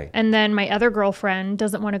other. Okay. And then my other girlfriend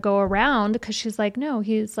doesn't want to go around because she's like, no,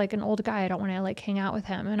 he's like an old guy. I don't want to like hang out with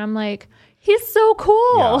him. And I'm like, he's so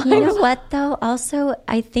cool. Yeah. You know what though? Also,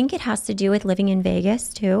 I think it has to do with living in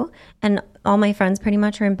Vegas too. And all my friends pretty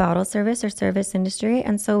much are in bottle service or service industry.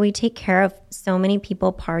 And so we take care of so many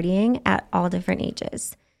people partying at all different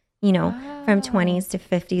ages. From 20s to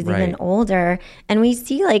 50s, even older. And we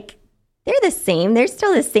see like, they're the same. They're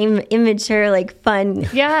still the same immature, like fun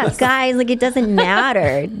guys. Like it doesn't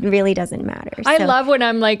matter. It really doesn't matter. I love when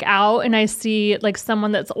I'm like out and I see like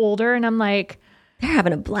someone that's older and I'm like, they're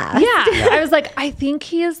having a blast. Yeah. I was like, I think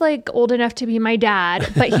he is like old enough to be my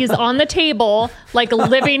dad, but he's on the table, like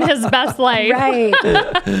living his best life. Right.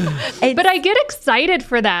 But I get excited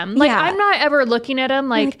for them. Like I'm not ever looking at him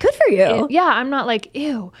like, good for you. I'm not like,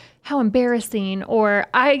 ew, how embarrassing. Or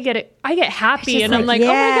I get happy and I'm like, oh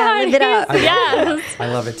my God. Live it up. Yes. I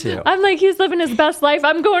love it too. I'm like, he's living his best life.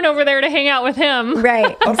 I'm going over there to hang out with him.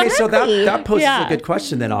 Right. Okay, so that poses a good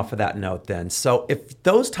question then off of that note then. So if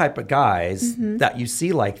those type of guys that you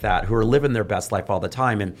see like that, who are living their best life all the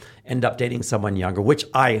time and end up dating someone younger, which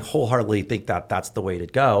I wholeheartedly think that that's the way to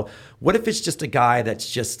go. What if it's just a guy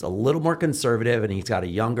that's just a little more conservative and he's got a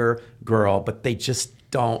younger girl, but they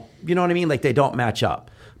just don't, you know what I mean? Like they don't match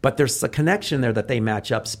up. But there's a connection there that they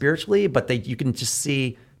match up spiritually, but you can just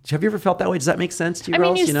see. Have you ever felt that way? Does that make sense to you,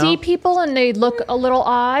 girls? I mean, you see people and they look a little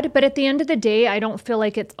odd, but at the end of the day, I don't feel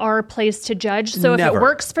like it's our place to judge. So if it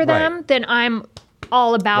works for them, then I'm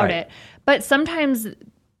all about it. But sometimes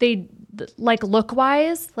they, like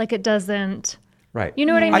look-wise, like it doesn't... Right. You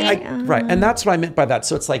know what I mean? Right. And that's what I meant by that.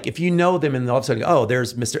 So it's like, if you know them and all of a sudden, oh,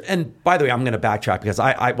 there's Mr. And by the way, I'm going to backtrack because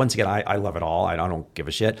I once again, I love it all. I don't give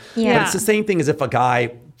a shit. Yeah. But it's the same thing as if a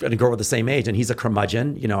guy and a girl with the same age and he's a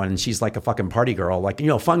curmudgeon, and she's like a fucking party girl, like,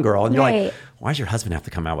 fun girl. And you're like, why does your husband have to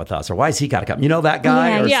come out with us? Or why has he got to come? You know that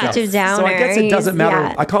guy? Yeah, such a downer. So I guess it doesn't matter.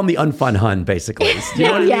 Yeah. I call him the unfun hun, basically. Do you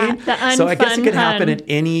know what I mean? The so I guess it unfun can happen hun. at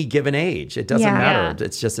any given age. It doesn't matter. Yeah.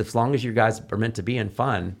 It's just as long as you guys are meant to be in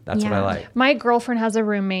fun, that's what I like. My girlfriend has a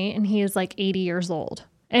roommate and he is like 80 years old.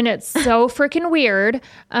 And it's so freaking weird.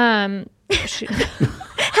 How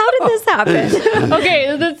did this happen?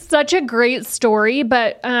 Okay, that's such a great story,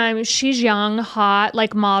 but she's young, hot,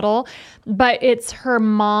 like model, but it's her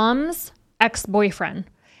mom's ex-boyfriend.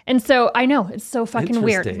 And so I know it's so fucking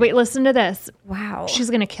weird. Wait, listen to this. Wow. She's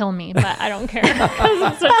going to kill me, but I don't care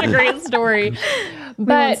because it's such a great story. We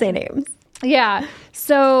won't say names. Yeah.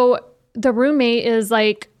 So the roommate is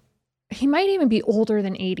like, he might even be older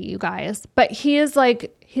than 80, you guys, but he is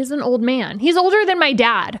like, he's an old man. He's older than my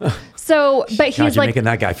dad. So, but he's God, you're like making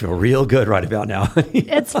that guy feel real good right about now.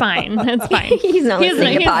 It's fine. It's fine. He's not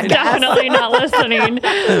listening to podcasts. He's definitely not listening.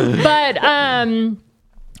 But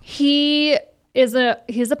he's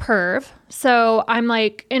a perv. So I'm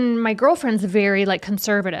like, and my girlfriend's very like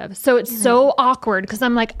conservative. So it's so awkward because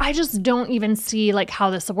I'm like, I just don't even see like how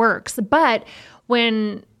this works. But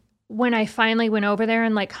when I finally went over there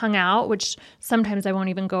and like hung out, which sometimes I won't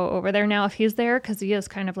even go over there now if he's there because he is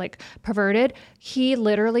kind of like perverted, he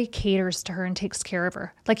literally caters to her and takes care of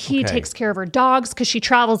her. Like he takes care of her dogs because she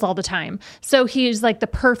travels all the time. So he's like the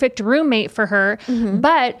perfect roommate for her.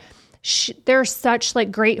 But they're such like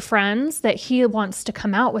great friends that he wants to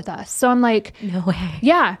come out with us. So I'm like, no way.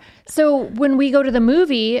 Yeah. So when we go to the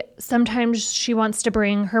movie, sometimes she wants to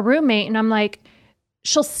bring her roommate and I'm like,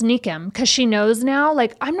 she'll sneak him because she knows now,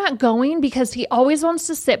 like, I'm not going because he always wants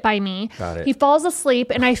to sit by me. Got it. He falls asleep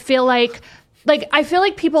and I feel like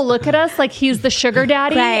people look at us like he's the sugar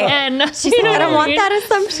daddy. Right. And I don't want that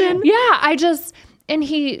assumption. Yeah,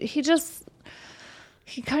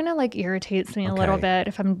 he kind of like irritates me a little bit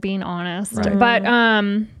if I'm being honest. Right. But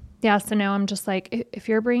so now I'm just like, if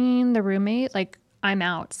you're bringing the roommate, like I'm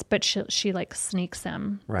out. But she like sneaks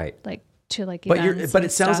him. Right. Like to like But events but and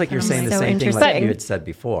it sounds stuff, like you're and I'm saying the so same thing like interesting. you had said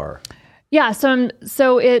before. Yeah,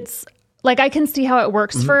 so it's like I can see how it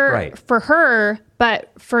works for her,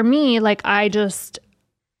 but for me, like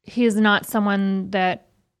he's not someone that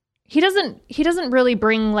he doesn't really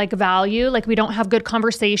bring like value. Like we don't have good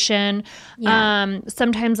conversation. Yeah.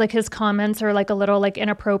 Sometimes like his comments are like a little like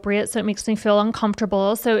inappropriate, so it makes me feel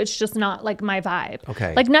uncomfortable. So it's just not like my vibe.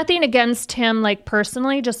 Okay. Like nothing against him like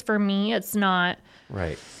personally, just for me, it's not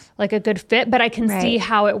Right. like a good fit, but I can see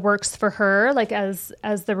how it works for her, like as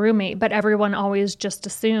the roommate, but everyone always just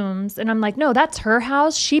assumes. And I'm like, no, that's her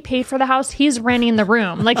house. She paid for the house. He's renting the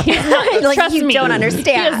room. Like he's not, Like, trust you me. don't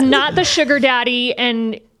understand. He is not the sugar daddy.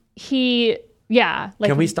 And like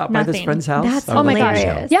can we stop by this friend's house? That's Oh my gosh.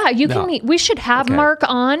 hilarious. Yeah, you can meet. We should have Mark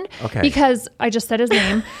on because I just said his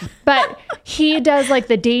name, but he does like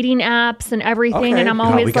the dating apps and everything. And I'm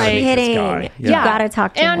always like, kidding. You gotta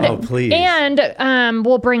talk to him. Oh, please. And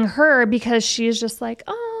we'll bring her because she's just like,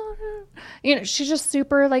 she's just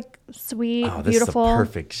super like sweet, This beautiful. is a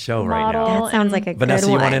perfect show right now. That sounds like a Vanessa,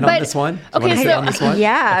 good you one. want in on this one? You want to sit on this one?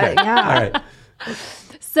 Yeah, Okay. yeah. All right.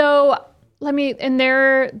 So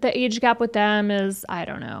the age gap with them is, I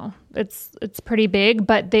don't know, it's pretty big,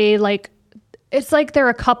 but they like, it's like they're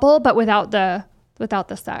a couple, but without the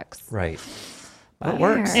sex. Right. That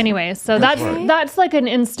works. Anyway, so that's like an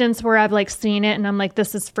instance where I've like seen it and I'm like,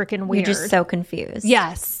 this is freaking weird. You're just so confused.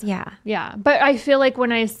 Yes. Yeah. Yeah. But I feel like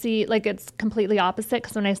when I see, like, it's completely opposite,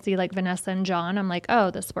 because when I see like Vanessa and John, I'm like,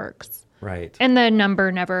 oh, this works. Right. And the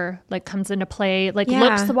number never like comes into play. Like Yeah.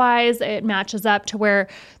 looks wise, it matches up to where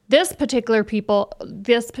this particular,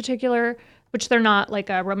 which they're not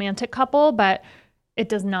like a romantic couple, but it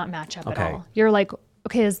does not match up at all. You're like,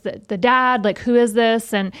 okay, is the dad, like, who is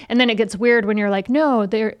this? And then it gets weird when you're like, no,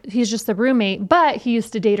 he's just the roommate, but he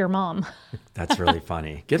used to date her mom. That's really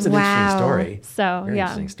funny. Gives an interesting story. So, Very yeah.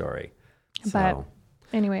 interesting story. But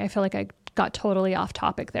anyway, I feel like I got totally off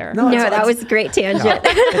topic there. No, that was a great tangent.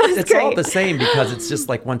 It's all the same, because it's just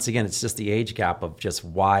like, once again, it's just the age gap of just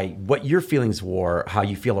what your feelings were, how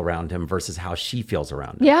you feel around him versus how she feels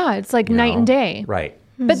around him. Yeah, it's like night and day. Right.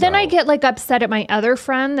 But then I get like upset at my other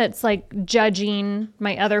friend that's like judging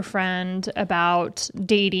my other friend about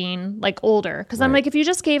dating like older. Because I'm like, if you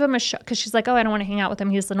just gave him a shot, because she's like, oh, I don't want to hang out with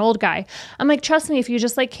him, he's an old guy. I'm like, trust me, if you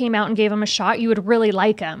just like came out and gave him a shot, you would really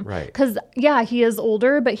like him. Right. Because yeah, he is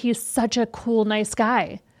older, but he's such a cool, nice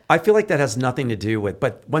guy. I feel like that has nothing to do with,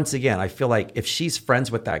 but once again, I feel like if she's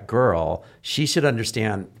friends with that girl, she should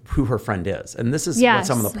understand who her friend is. And this is what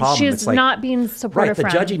some of the problems. She's it's like, not being supportive.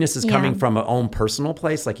 Right. The friend. judginess is coming from an own personal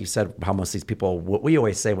place. Like you said, how most of these people, what we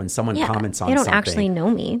always say when someone comments on they don't something. actually know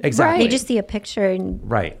me. Exactly. They just see a picture and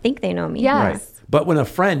think they know me. Yes. Right. But when a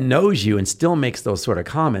friend knows you and still makes those sort of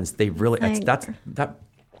comments, they really, that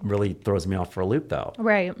really throws me off for a loop though.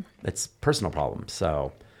 Right. It's personal problems.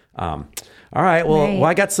 So, all right. Well,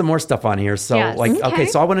 I got some more stuff on here. So okay.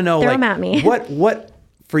 So I want to know, Throw 'em at me. what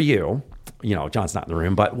for you, John's not in the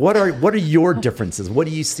room, but what are your differences? What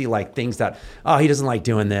do you see, like things that, he doesn't like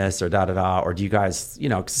doing this or or do you guys,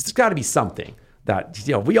 cause it's gotta be something that,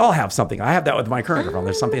 we all have something. I have that with my current girlfriend.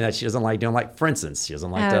 There's something that she doesn't like doing. Like, for instance, she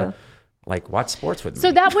doesn't like to watch sports with me.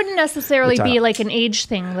 So that wouldn't necessarily be like an age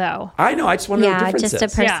thing though. I know. I just want to know differences.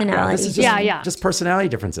 just a personality. This is just personality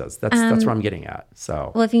differences. That's what I'm getting at.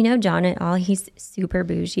 So, well, if you know John at all, he's super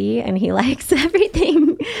bougie and he likes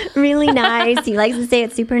everything really nice. He likes to stay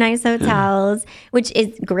at super nice hotels, which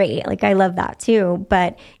is great. Like, I love that too.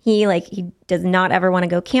 But he does not ever want to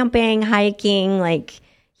go camping, hiking. Like,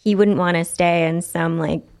 he wouldn't want to stay in some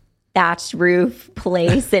like thatched roof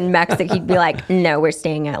place in Mexico. He'd be like, no, we're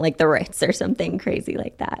staying at like the Ritz or something crazy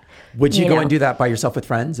like that. Would you go and do that by yourself with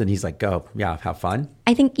friends? And he's like, go, have fun.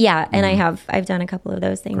 I think, and I've done a couple of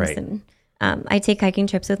those things. Great. And I take hiking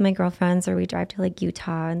trips with my girlfriends, or we drive to like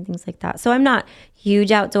Utah and things like that. So I'm not huge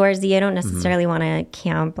outdoorsy. I don't necessarily want to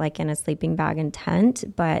camp like in a sleeping bag and tent,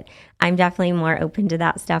 but I'm definitely more open to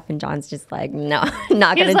that stuff. And John's just like, no,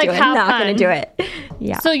 not going to do it. Not going to do it.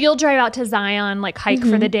 Yeah. So you'll drive out to Zion, like hike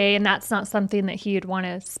for the day, and that's not something that he'd want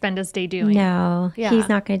to spend his day doing. No, he's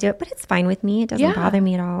not going to do it, but it's fine with me. It doesn't bother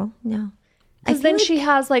me at all. No. Because then she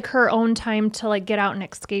has like her own time to like get out and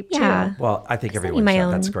escape too. Well, I think everyone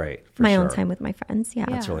should. That's great. My own time with my friends. Yeah.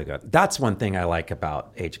 That's really good. That's one thing I like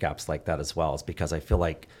about age gaps like that as well, is because I feel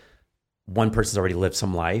like one person's already lived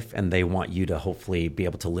some life and they want you to hopefully be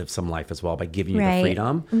able to live some life as well by giving you the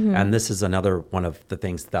freedom. And this is another one of the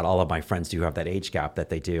things that all of my friends do have that age gap that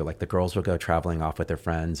they do. Like the girls will go traveling off with their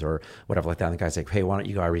friends or whatever like that. And the guy's like, hey, why don't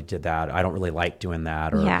you go? I already did that. I don't really like doing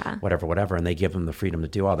that or whatever. And they give them the freedom to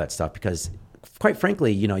do all that stuff because quite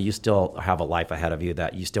frankly, you still have a life ahead of you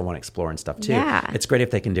that you still want to explore and stuff too. Yeah. It's great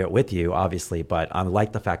if they can do it with you, obviously, but I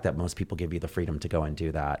like the fact that most people give you the freedom to go and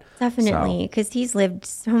do that. Definitely, because he's lived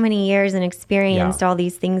so many years and experienced all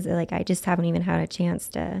these things that like I just haven't even had a chance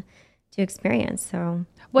to experience. So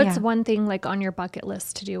what's one thing like on your bucket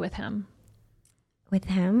list to do with him? With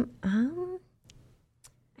him, I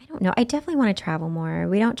don't know. I definitely want to travel more.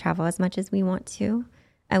 We don't travel as much as we want to.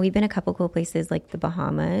 We've been a couple cool places like the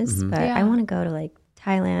Bahamas, but I want to go to like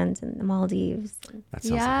Thailand and the Maldives. That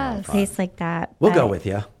sounds like a lot of fun. Place like that. We'll go with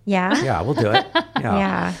you. Yeah? Yeah, we'll do it.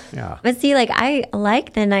 Yeah. But see, like I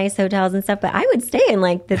like the nice hotels and stuff, but I would stay in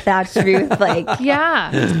like the thatched roof, like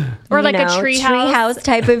or like a tree house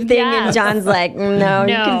type of thing. And John's like, no,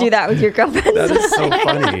 you can do that with your girlfriend. That is so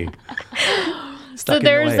funny. So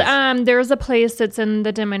there's a place that's in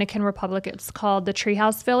the Dominican Republic. It's called the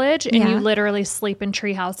Treehouse Village, and you literally sleep in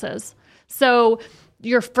tree houses. So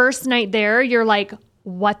your first night there, you're like,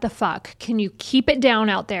 what the fuck? Can you keep it down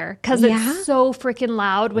out there? Because it's so freaking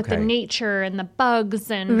loud with the nature and the bugs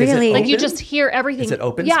and like you just hear everything. Is it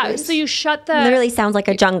open space? So you shut the... Literally sounds like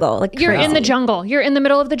a jungle. Like you're in the jungle. You're in the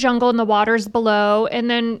middle of the jungle and the water's below. And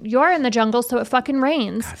then you're in the jungle, so it fucking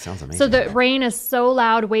rains. That sounds amazing. So the rain is so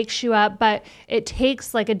loud, wakes you up, but it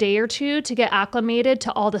takes like a day or two to get acclimated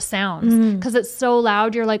to all the sounds. Because it's so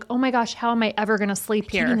loud, you're like, oh my gosh, how am I ever going to sleep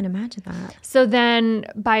here? I can't even imagine that. So then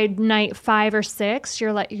by night 5 or 6,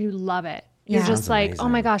 you're like, you love it. You're just like, amazing. Oh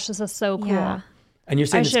my gosh, this is so cool. Yeah. And you're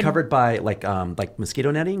saying it's covered by like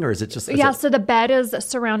mosquito netting, or is it just? So the bed is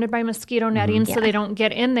surrounded by mosquito netting, so they don't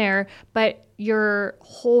get in there. But your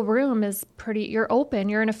whole room is you're open.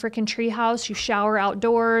 You're in a freaking tree house. You shower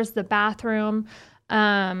outdoors, the bathroom.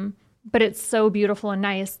 But it's so beautiful and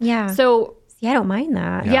nice. Yeah. So I don't mind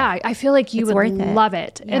that. Yeah, I feel like you would love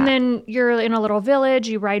it. Yeah. And then you're in a little village.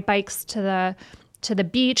 You ride bikes to the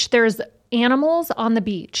beach. There's animals on the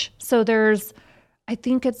beach. So there's a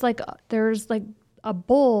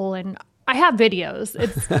bull, and I have videos.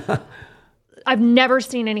 It's I've never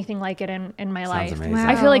seen anything like it in my life. Amazing. Wow.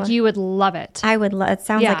 I feel like you would love it. I would it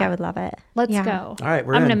sounds like I would love it. Let's go. All right, I'm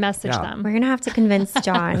going to message them. We're going to have to convince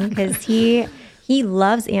John because he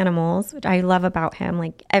loves animals, which I love about him.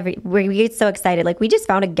 Like we get so excited. Like we just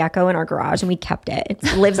found a gecko in our garage and we kept it. It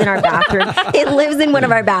lives in our bathroom. It lives in one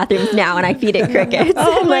of our bathrooms now, and I feed it crickets.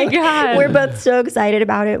 Oh my God. We're both so excited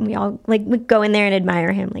about it, and we all we go in there and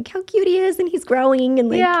admire him, like how cute he is, and he's growing. And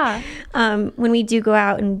when we do go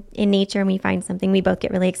out in nature and we find something, we both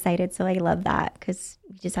get really excited. So I love that because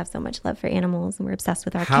we just have so much love for animals, and we're obsessed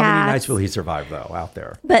with our cats. How many nights will he survive though out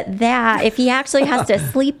there? But if he actually has to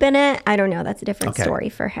sleep in it, I don't know. That's a different story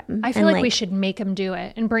for him. I feel like we should make him do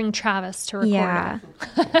it and bring Travis to record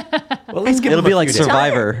it. Well, at least it'll be like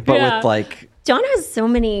Survivor, but with like... John has so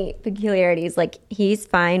many peculiarities. Like he's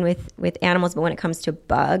fine with animals, but when it comes to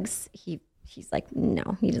bugs, he's like,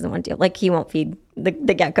 no, he doesn't want to do it. Like he won't feed the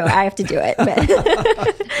gecko. I have to do it.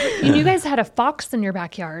 And you guys had a fox in your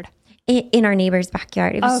backyard. In our neighbor's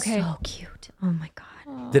backyard. It was so cute. Oh my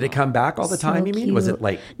God. Did it come back all the time, you mean? Cute. Was it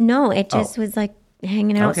like... No, it just was like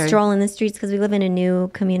hanging out, strolling the streets because we live in a new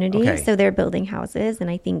community. Okay. So they're building houses, and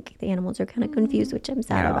I think the animals are kind of confused, which I'm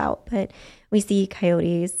sad about. But we see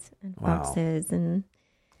coyotes and foxes and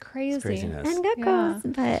craziness and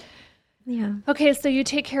geckos. But okay, so you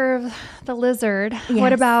take care of the lizard. Yes.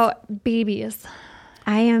 What about babies?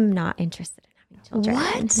 I am not interested in having children.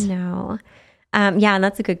 What? No. And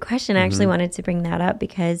that's a good question. I actually wanted to bring that up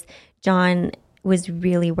because John was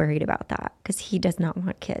really worried about that because he does not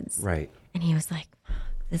want kids. Right. And he was like,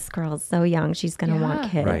 this girl's so young, she's going to want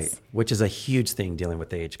kids. Right. Which is a huge thing dealing with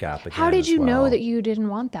the age gap. How did you know that you didn't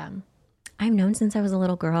want them? I've known since I was a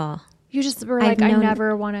little girl. You just were like, I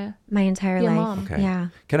never want to. My entire life. Mom. Okay. Yeah.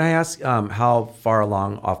 Can I ask how far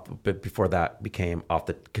along before that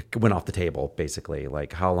went off the table, basically?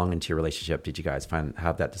 Like how long into your relationship did you guys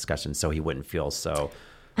have that discussion so he wouldn't feel so...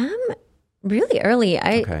 Really early.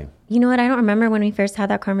 You know what? I don't remember when we first had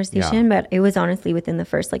that conversation, but it was honestly within the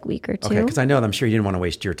first week or two. Okay, because I know I'm sure you didn't want to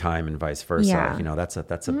waste your time and vice versa. Yeah.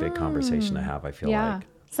 That's a big conversation to have. I feel like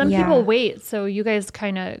some people wait, so you guys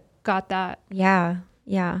kind of got that. Yeah.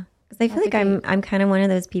 Because I feel like I'm kind of one of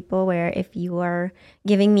those people where if you are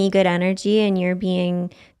giving me good energy and you're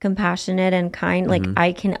being compassionate and kind, like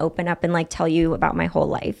I can open up and tell you about my whole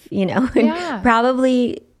life, and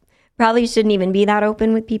probably shouldn't even be that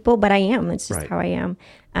open with people, but I am. It's just how I am.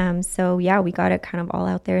 So yeah, we got it kind of all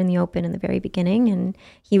out there in the open in the very beginning, and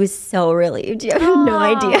he was so relieved. You have no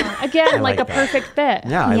idea. Again, like a perfect fit.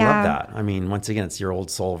 Yeah, I love that. I mean, once again, it's your old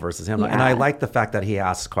soul versus him. And I like the fact that he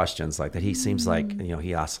asks questions, like that he seems like,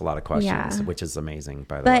 he asks a lot of questions, which is amazing,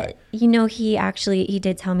 by the way. But, he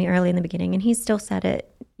did tell me early in the beginning, and he still said it,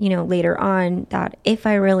 later on, that if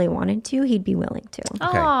I really wanted to, he'd be willing to.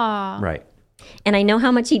 Okay. Right. And I know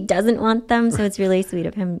how much he doesn't want them, so it's really sweet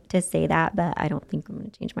of him to say that, but I don't think I'm going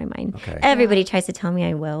to change my mind. Okay. Everybody tries to tell me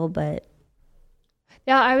I will, but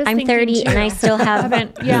I'm 30 and I still have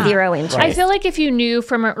zero interest. I feel like if you knew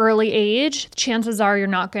from an early age, chances are you're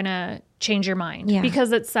not going to change your mind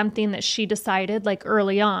because it's something that she decided like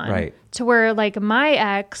early on. Right. To where like my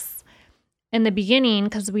ex in the beginning,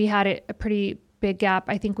 because we had a pretty big gap,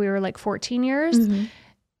 I think we were like 14 years. Mm-hmm.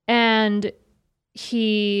 And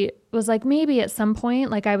he was like, maybe at some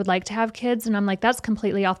point, like I would like to have kids. And I'm like, that's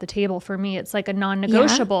completely off the table for me. It's like a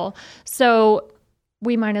non-negotiable. Yeah. So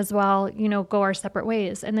we might as well, go our separate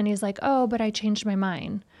ways. And then he's like, oh, but I changed my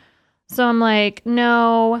mind. So I'm like,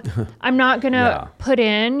 no, I'm not going to put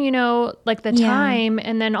in, like the time.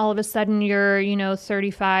 And then all of a sudden you're,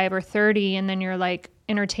 35 or 30. And then you're like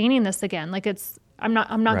entertaining this again. Like I'm not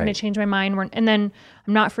going to change my mind. And then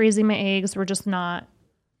I'm not freezing my eggs.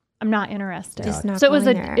 I'm not interested. So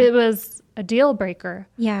it was a deal breaker.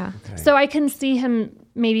 Yeah. Okay. So I can see him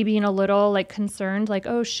maybe being a little like concerned, like,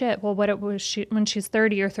 oh shit, well, what it was when she's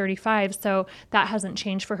 30 or 35. So that hasn't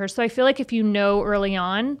changed for her. So I feel like if you know early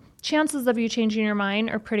on, chances of you changing your mind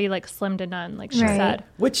are pretty like slim to none, like she said.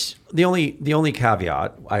 Which the only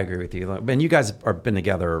caveat, I agree with you. And you guys have been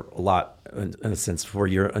together a lot in a sense where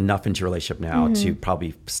you're enough into your relationship now to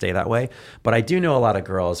probably stay that way. But I do know a lot of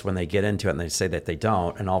girls when they get into it and they say that they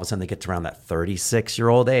don't, and all of a sudden they get to around that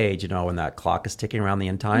 36-year-old age, when that clock is ticking around the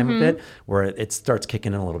end time of it, where it starts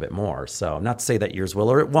kicking in a little bit more. So not to say that yours will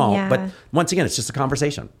or it won't, but once again, it's just a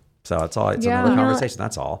conversation. So that's all. It's another conversation.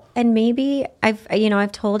 That's all. And maybe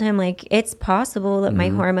I've told him like it's possible that my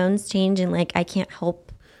hormones change and like I can't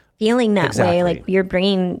help feeling that way. Like your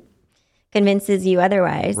brain convinces you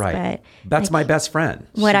otherwise. Right. But that's my best friend.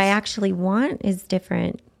 What I actually want is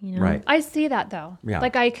different. Right. I see that though. Yeah.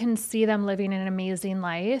 Like I can see them living an amazing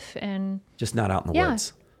life and just not out in the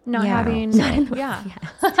woods. Not having. Yeah.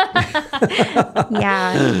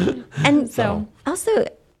 And so also,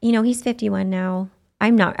 he's 51 now.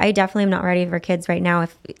 I definitely am not ready for kids right now.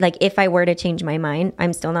 If I were to change my mind,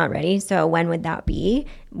 I'm still not ready. So when would that be?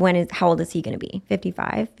 How old is he going to be?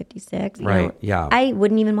 55, 56? Right. Yeah. I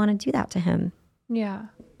wouldn't even want to do that to him. Yeah.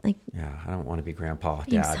 I don't want to be grandpa,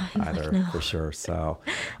 dad either, for sure. So,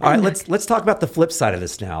 all right, let's talk about the flip side of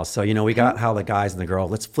this now. So, we got how the guys and the girl.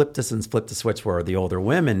 Let's flip this and flip the switch where the older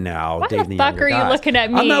women now dating the younger guys. Why the fuck are you looking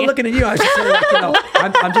at me? I'm not looking at you. I should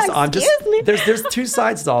say, I'm just. There's two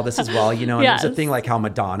sides to all this as well. And there's a thing like how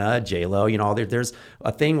Madonna, J-Lo, there's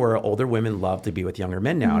a thing where older women love to be with younger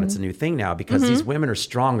men now, and it's a new thing now because these women are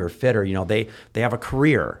stronger, fitter. They have a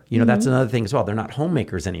career. That's another thing as well. They're not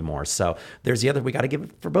homemakers anymore. So there's the other. We got to give it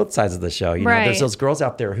for both sides of the show. There's those girls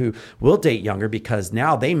out there who will date younger because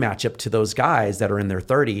now they match up to those guys that are in their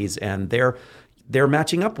 30s and they're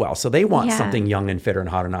matching up well. So they want something young and fitter and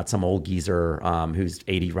hotter, not some old geezer who's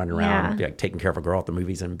 80 running around taking care of a girl at the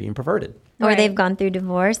movies and being perverted. Or they've gone through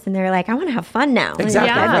divorce and they're like, I want to have fun now. Exactly.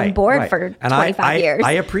 I've been bored for 25 years.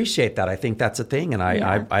 I appreciate that. I think that's a thing. And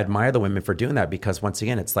I admire the women for doing that because once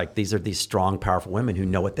again, it's like these are these strong, powerful women who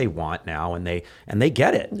know what they want now and they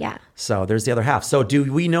get it. Yeah. So there's the other half. So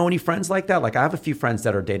do we know any friends like that? Like I have a few friends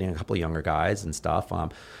that are dating a couple of younger guys and stuff.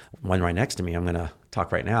 One right next to me, I'm going to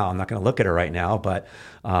talk right now. I'm not going to look at her right now, but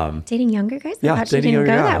dating younger guys? I thought she didn't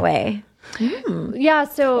go that way. Yeah,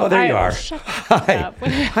 so there you are.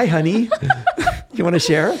 Hi, honey. You want to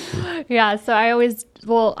share? Yeah, so I always,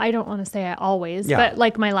 I don't want to say I always, but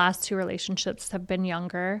like my last two relationships have been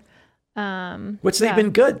younger. Which they've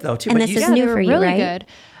been good though too. And this is new for you, really right? Good.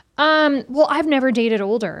 I've never dated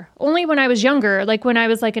older. Only when I was younger, like when I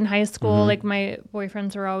was like in high school, like my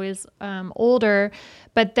boyfriends were always older.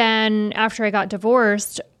 But then after I got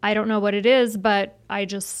divorced, I don't know what it is, but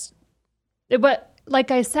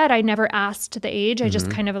like I said, I never asked the age. I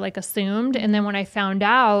just kind of like assumed. And then when I found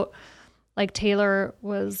out, like Taylor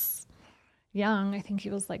was young, I think he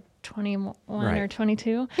was like 21 or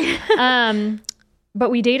 22. But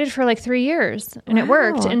we dated for like 3 years and it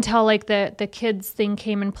worked until like the kids thing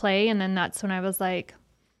came in play. And then that's when I was like,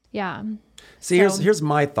 yeah. See, here's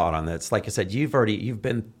my thought on this. Like I said, you've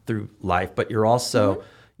been through life, but you're also,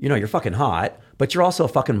 you're fucking hot, but you're also a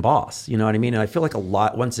fucking boss. You know what I mean? And I feel like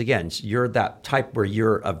once again, you're that type where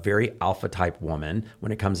you're a very alpha type woman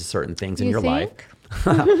when it comes to certain things in your life.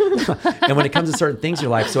 And when it comes to certain things in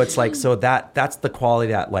your life, so it's like, so that's the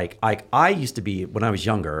quality that like I used to be when I was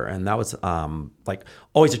younger, and that was like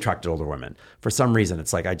always attracted to older women for some reason.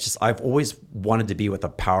 It's like I've always wanted to be with a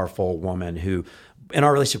powerful woman who, in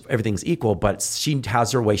our relationship, everything's equal, but she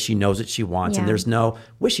has her way. She knows what she wants, and there's no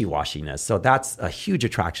wishy-washiness. So that's a huge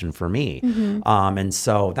attraction for me. And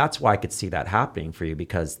so that's why I could see that happening for you,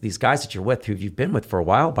 because these guys that you're with, who you've been with for a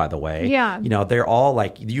while, by the way, you know, they're all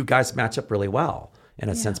like, you guys match up really well in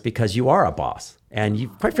a sense, because you are a boss, and you,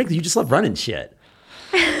 quite frankly, you just love running shit.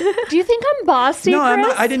 Do you think I'm bossy? No, Chris? I'm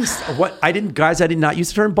not, I did not use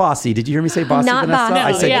the term bossy. Did you hear me say bossy, Not Vanessa? bossy.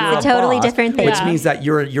 I said It's you're a totally boss, different thing. which means that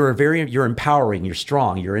you're empowering, you're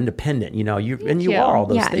strong, you're independent. You know, you are all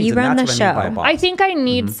those things. You run the show. I mean by a boss. I think I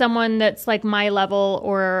need someone that's like my level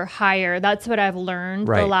or higher. That's what I've learned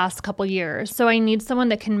the last couple years. So I need someone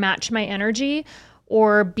that can match my energy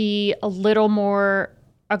or be a little more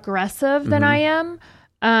aggressive than I am.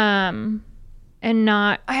 And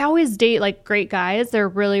not, I always date like great guys. They're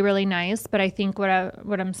really, really nice. But I think what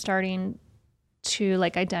I'm starting to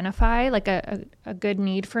like identify, like a good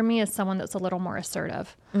need for me is someone that's a little more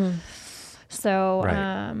assertive. So,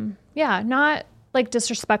 not like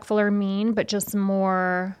disrespectful or mean, but just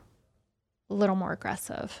a little more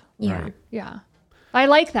aggressive. Yeah. Right. Yeah. I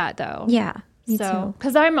like that though. Yeah. Me So, too.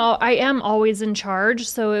 cause I am always in charge.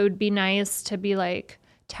 So it would be nice to be like,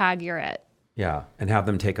 tag, you're it. Yeah, and have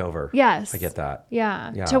them take over. Yes. I get that.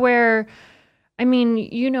 Yeah. To where, I mean,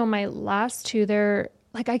 you know, my last two, they're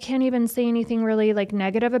like, I can't even say anything really like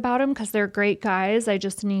negative about them because they're great guys. I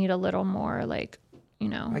just need a little more like, you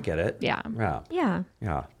know. I get it. Yeah. Yeah. Yeah.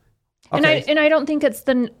 Yeah. Okay. And I don't think it's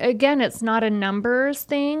it's not a numbers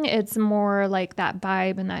thing. It's more like that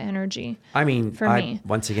vibe and that energy. I mean, for me.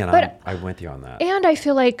 Once again, But- I'm with you on that. And I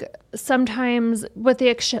feel like sometimes with the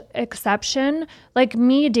exception, like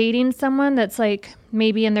me dating someone that's like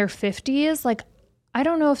maybe in their 50s, like I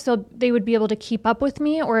don't know if they would be able to keep up with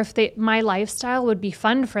me or if my lifestyle would be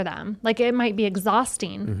fun for them. Like it might be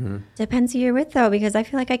exhausting. Depends who you're with, though, because I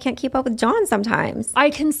feel like I can't keep up with John sometimes. I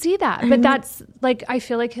can see that, but that's like, I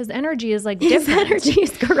feel like his energy is like different. His energy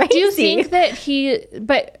is crazy. Do you think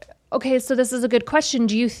that okay, so this is a good question.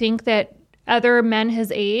 Do you think that other men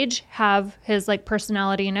his age have his like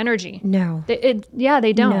personality and energy? No. They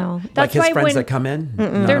don't. No. That's like his why friends when that come in?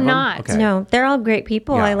 None of they're them? not. Okay. No, they're all great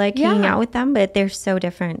people. Yeah. I like hanging out with them, but they're so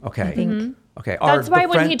different. Okay. I think. Okay. that's why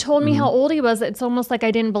when he told me how old he was, it's almost like I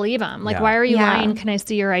didn't believe him. Like, why are you lying? Can I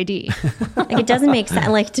see your ID? Like, it doesn't make sense.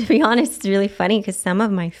 Like, to be honest, it's really funny because some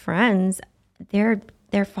of my friends, their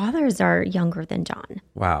fathers are younger than John.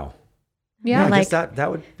 Wow. Yeah. I like- guess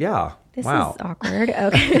that would, yeah. This wow. is awkward.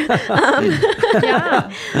 Okay.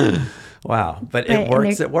 Yeah. Wow. But and it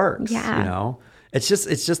works. they're- It works. yeah. You know, it's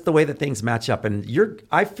just the way that things match up. And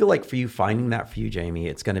I feel like for you finding that for you, Jamie,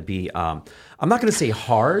 it's going to be, I'm not going to say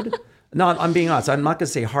hard. No, I'm being honest. I'm not going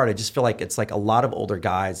to say hard. I just feel like it's like a lot of older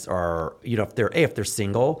guys are, you know, if they're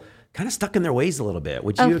single, kind of stuck in their ways a little bit.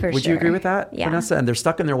 Would you agree with that, Yeah. Vanessa? And they're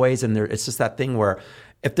stuck in their ways, and it's just that thing where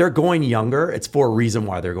if they're going younger, it's for a reason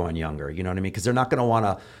why they're going younger. You know what I mean? Because they're not going to want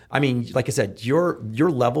to. I mean, like I said, your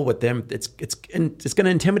level with them, it's going to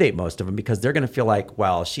intimidate most of them because they're going to feel like,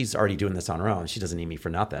 well, she's already doing this on her own. She doesn't need me for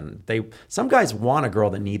nothing. Some guys want a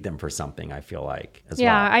girl that need them for something. I feel like as well.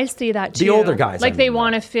 Yeah, I see that too. The older guys, like I they mean,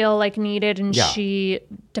 want to feel like needed, and Yeah. she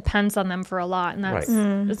depends on them for a lot, and that's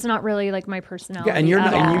it's not really like my personality. Yeah, and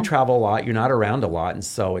at all. you travel a lot. You're not around a lot, and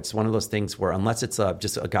so it's one of those things where unless it's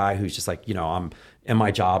just a guy who's just like, you know, I'm in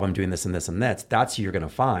my job, I'm doing this and this and that. That's who you're going to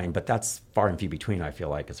find, but that's far and few between. I feel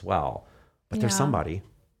like as well. But there's somebody.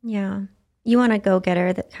 Yeah. You want a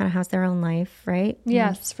go-getter that kind of has their own life, right?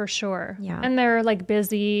 Yes, for sure. Yeah. And they're like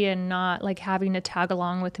busy and not like having to tag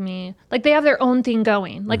along with me. Like they have their own thing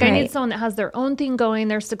going. Like I need someone that has their own thing going.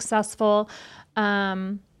 They're successful.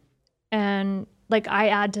 And like I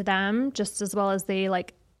add to them just as well as they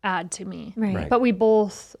like add to me. Right. But we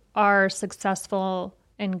both are successful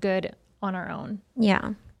and good on our own.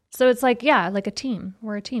 Yeah. So it's like, yeah, like a team.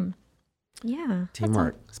 We're a team. Yeah.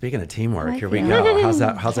 Teamwork. Speaking of teamwork, I here we feel. go. How's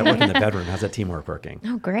that working in the bedroom? How's that teamwork working?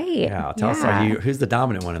 Oh, great. Yeah. Tell us, who's the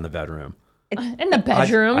dominant one in the bedroom? In the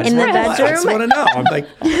bedroom. In the I just bedroom? want to know. I'm like,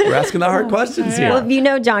 we're asking the hard questions here. Well, if you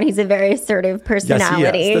know John, he's a very assertive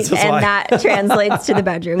personality, This is and why. that translates to the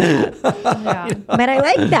bedroom. Yeah. But I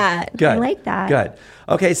like that. Good. I like that. Good.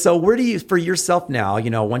 Okay, so where do you, for yourself now, you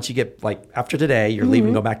know, once you get like after today, you're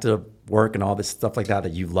leaving, go back to work and all this stuff like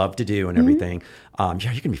that you love to do and everything,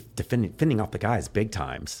 yeah, you can be fending off the guys big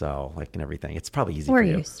time. So like and everything, it's probably easy for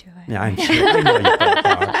you. We're used to it. Yeah, I'm sure. I know you both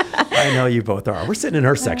are. I know you both are. We're sitting in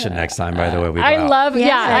her section next time, by the way. I love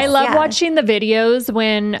watching the videos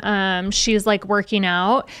when she's like working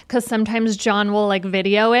out, because sometimes John will like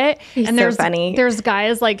video it. And there's funny. There's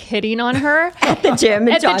guys like hitting on her at the gym.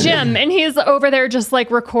 And he's over there just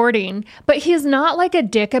like recording. But he's not like a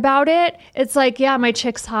dick about it. It's like, yeah, my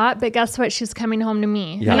chick's hot, but guess what? She's coming home to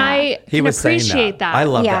me. Yeah. And I can appreciate that. I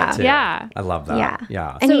love that too. Yeah. I love that.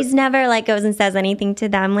 Yeah. And he's never like goes and says anything to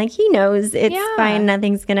them. Like he knows it's fine.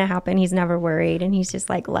 Nothing's going to happen. He's never worried. And he's just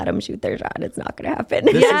like, let them shoot their shot. It's not going to happen.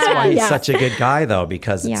 This is why he's such a good guy though,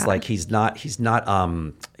 because it's like he's not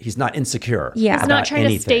insecure. Yeah. He's not trying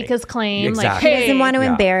to stake his claim. Exactly. Like, hey. He doesn't want to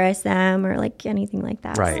embarrass them or like anything like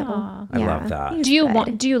that. Right. So, I love that. Do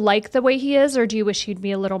you like the way he is, or do you wish he'd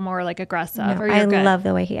be a little more like aggressive? No, I love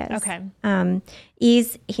the way he is. Okay.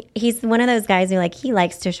 He's one of those guys who like he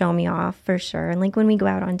likes to show me off for sure. And like when we go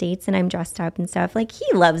out on dates and I'm dressed up and stuff, like he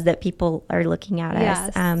loves that people are looking at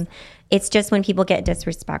us. It's just when people get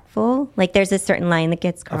disrespectful, like there's a certain line that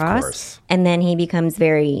gets crossed, and then he becomes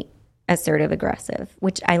very assertive aggressive,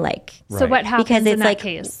 which I like. So what happens because it's in that like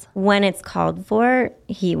case? When it's called for,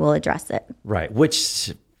 he will address it. Right.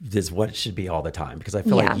 Which is what it should be all the time, because I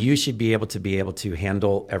feel like you should be able to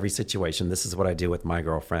handle every situation. This is what I do with my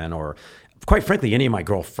girlfriend, or quite frankly, any of my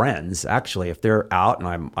girlfriends. Actually, if they're out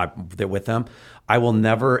and they're with them, I will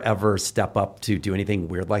never ever step up to do anything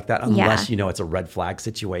weird like that unless it's a red flag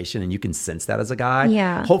situation and you can sense that as a guy.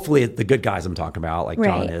 Yeah. Hopefully, the good guys I'm talking about, like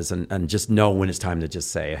John is, and just know when it's time to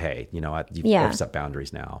just say, hey, you've set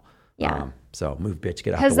boundaries now. Yeah. So move, bitch,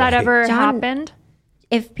 get out. Has the way. that ever happened?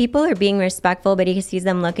 If people are being respectful, but he sees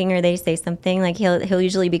them looking or they say something, like he'll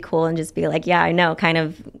usually be cool and just be like, yeah, I know, kind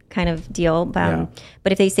of deal. But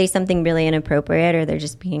if they say something really inappropriate or they're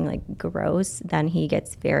just being like gross, then he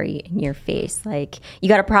gets very in your face. Like, you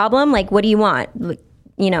got a problem? Like, what do you want?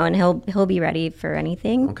 And he'll be ready for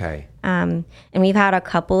anything. Okay. And we've had a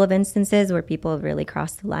couple of instances where people have really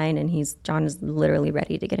crossed the line, and John is literally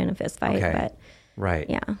ready to get in a fist fight. Okay. But right.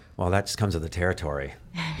 Yeah. Well, that just comes with the territory.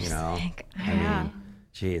 I mean.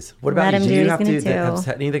 Jeez. What Let about you? him Do do you what have he's to, gonna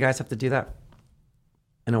do. any of the guys have to do that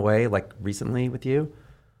in a way, like recently with you?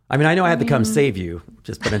 I mean, I know I had to come save you,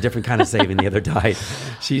 just but a different kind of saving the other night.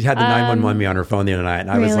 She had the 911 me on her phone the other night,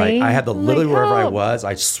 and I was like, I had to literally wherever I was,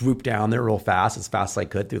 I swooped down there real fast as I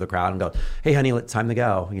could through the crowd and go, hey, honey, it's time to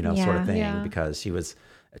go, sort of thing, because she was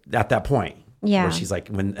at that point. Yeah. Where she's like,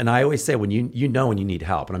 and I always say, when you know when you need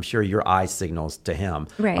help, and I'm sure your eye signals to him,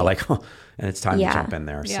 are like, and it's time to jump in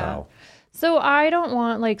there. Yeah. So I don't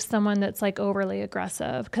want like someone that's like overly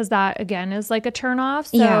aggressive, because that again is like a turn off.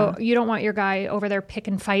 So you don't want your guy over there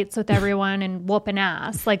picking fights with everyone and whooping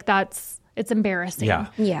ass. Like it's embarrassing.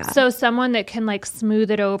 Yeah. So someone that can like smooth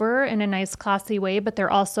it over in a nice classy way, but they're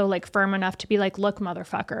also like firm enough to be like, look,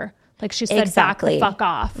 motherfucker. Like she said, back the fuck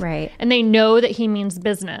off. Right. And they know that he means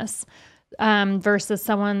business. Versus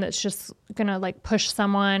someone that's just gonna like push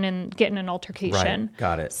someone and get in an altercation. Right.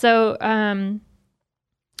 Got it. So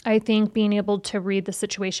I think being able to read the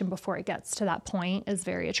situation before it gets to that point is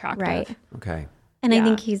very attractive. Right. Okay. And I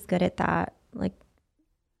think he's good at that, like,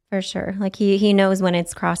 for sure. Like, he knows when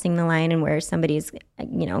it's crossing the line and where somebody's,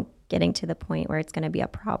 getting to the point where it's going to be a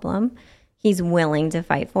problem. He's willing to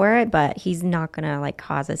fight for it, but he's not going to, like,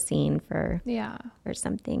 cause a scene for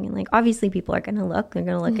something. And, like, obviously people are going to look. They're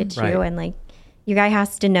going to look at you. And, like, your guy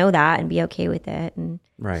has to know that and be okay with it. And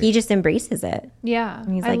he just embraces it. Yeah.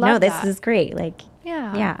 And he's like, no, this is great. Like,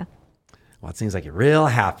 yeah. Well, it seems like you're real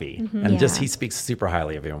happy. And he speaks super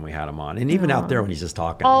highly of you when we had him on. And even out there when he's just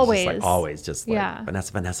talking, always. He's just like,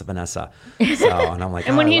 Vanessa. So, and I'm like,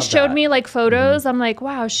 and when he showed me like photos, I'm like,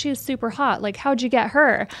 wow, she's super hot. Like, how'd you get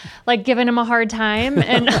her? Like, giving him a hard time.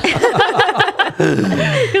 And because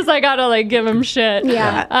I got to like give him shit.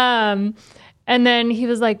 Yeah. And then he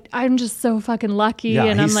was like, I'm just so fucking lucky. Yeah,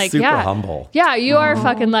 and I'm he's like, super humble. Yeah, you are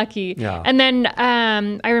fucking lucky. Yeah. And then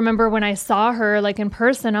I remember when I saw her like in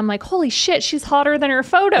person, I'm like, holy shit, she's hotter than her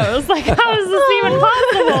photos. Like, how is this even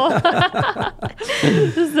possible?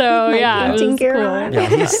 So yeah, it was cool. Yeah,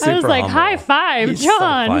 he's super I was like, humble. high five, he's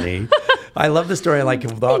John. So funny. I love the story. Like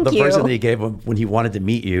the person that he gave him when he wanted to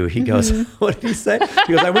meet you, he goes, what did he say?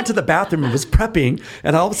 He goes, I went to the bathroom and was prepping,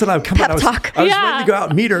 and all of a sudden I was ready to go out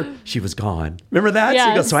and meet her. She was gone. Remember that? Yes, so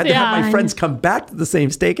he goes, so I had to have my friends come back to the same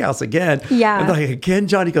steakhouse again. Yeah. And like, again,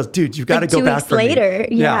 John, he goes, dude, you've got to go 2 back weeks for later.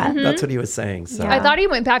 me. Yeah. That's what he was saying. So I thought he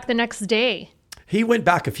went back the next day. he went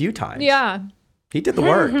back a few times. Yeah. He did the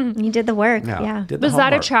work. He did the work. Yeah. Did the Was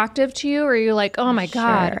that homework. attractive to you? Or are you like, oh my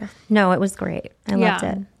God? Sure. No, it was great. I loved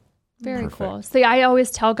it. Very cool. See, I always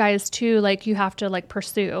tell guys too, like you have to like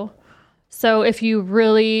pursue. So if you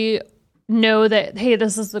really know that, hey,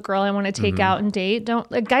 this is the girl I want to take out and date,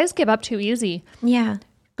 don't like guys give up too easy. Yeah.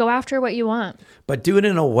 Go after what you want. But do it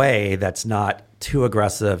in a way that's not too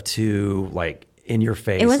aggressive, too like in your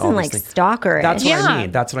face. It wasn't like stalker. That's what I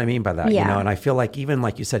mean. That's what I mean by that. Yeah. You know, and I feel like even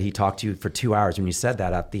like you said, he talked to you for 2 hours when you said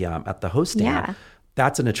that at the host stand. Yeah.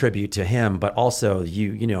 That's an attribute to him, but also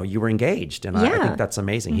you were engaged, and I think that's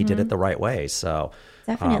amazing. He did it the right way. So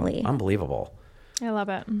definitely unbelievable. I love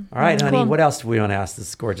it. All right, honey, what else do we want to ask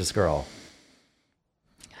this gorgeous girl?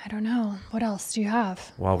 I don't know. What else do you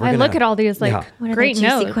have? Well, I look at all these like What are great the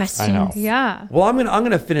juicy notes. questions? I know. Yeah. Well, I'm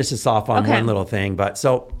gonna finish this off on one little thing, but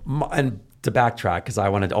and to backtrack, because I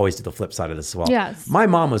wanted to always do the flip side of this as well. Yes. My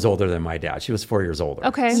mom was older than my dad. She was 4 years older.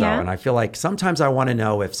 Okay. So, Yeah. and I feel like sometimes I want to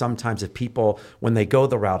know if people, when they go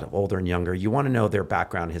the route of older and younger, you want to know their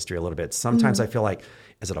background history a little bit. Sometimes I feel like,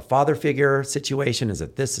 is it a father figure situation? Is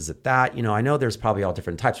it this? Is it that? You know, I know there's probably all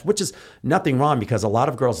different types, which is nothing wrong because a lot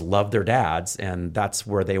of girls love their dads, and that's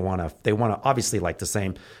where they want to obviously like the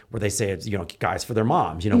same, where they say it's, guys for their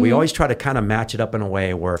moms. We always try to kind of match it up in a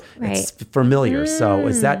way where it's familiar. So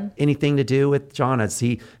is that anything to do with John?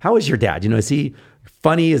 How is your dad? Is he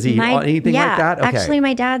funny? Is he anything like that? Okay. Actually,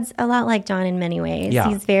 my dad's a lot like John in many ways. Yeah.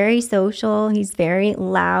 He's very social. He's very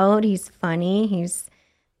loud. He's funny.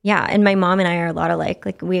 And my mom and I are a lot alike.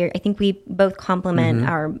 I think we both complement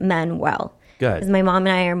our men well. Good. Because my mom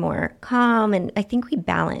and I are more calm, and I think we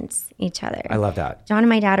balance each other. I love that. John and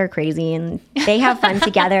my dad are crazy, and they have fun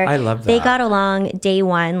together. I love that. They got along day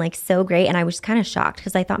one, so great, and I was kind of shocked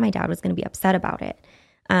because I thought my dad was going to be upset about it.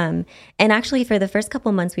 And actually, for the first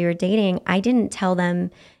couple months we were dating, I didn't tell them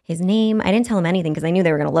his name. I didn't tell him anything because I knew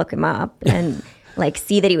they were going to look him up and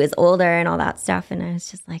see that he was older and all that stuff. And I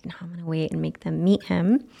was just like, no, I'm going to wait and make them meet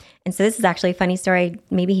him. And so this is actually a funny story.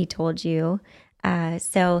 Maybe he told you.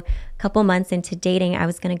 So a couple months into dating, I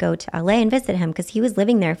was going to go to LA and visit him because he was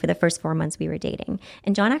living there for the first 4 months we were dating.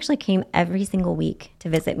 And John actually came every single week to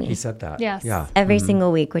visit me. He said that. Yes. Yeah. Every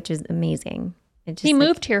single week, which is amazing. He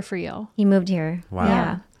moved here for you. He moved here. Wow.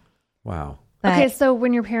 Yeah. Wow. But, Okay, so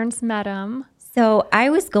when your parents met him. So I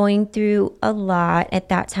was going through a lot at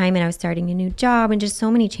that time, and I was starting a new job and just so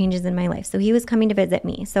many changes in my life. So he was coming to visit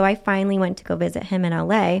me. So I finally went to go visit him in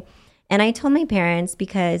LA. And I told my parents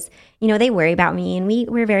because, they worry about me, and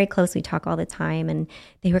we're very close. We talk all the time. And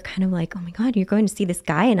they were kind of like, oh my God, you're going to see this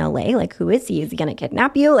guy in LA? Like, who is he? Is he going to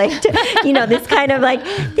kidnap you? This kind of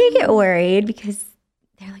they get worried because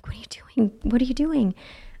they're like, what are you doing? What are you doing?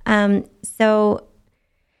 So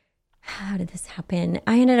how did this happen?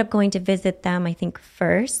 I ended up going to visit them, I think,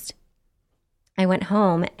 first. I went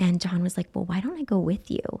home, and John was like, well, why don't I go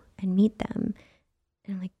with you and meet them?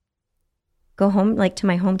 And I'm like, go home, to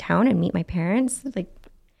my hometown and meet my parents?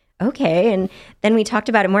 Okay. And then we talked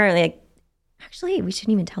about it more, actually, we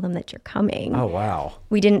shouldn't even tell them that you're coming. Oh, wow.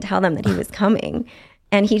 We didn't tell them that he was coming.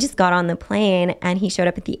 And he just got on the plane, and he showed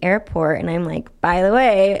up at the airport, and I'm like, by the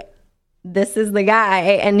way, this is the guy.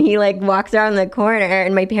 And he walks around the corner,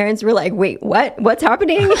 and my parents were like, wait, what? What's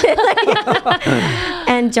happening?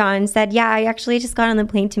 And John said, yeah, I actually just got on the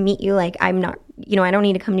plane to meet you. I'm not, I don't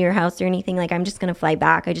need to come to your house or anything. I'm just going to fly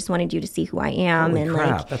back. I just wanted you to see who I am. Holy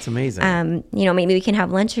crap, that's amazing. Maybe we can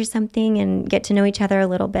have lunch or something and get to know each other a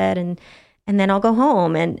little bit. And then I'll go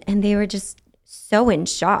home. And they were just so in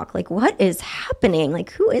shock. What is happening?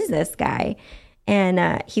 Who is this guy?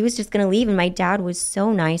 And he was just going to leave. And my dad was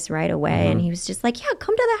so nice right away. And he was just like, yeah,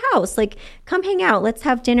 come to the house. Come hang out. Let's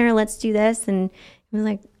have dinner. Let's do this. And I was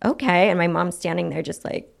like, okay. And my mom's standing there just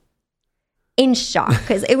in shock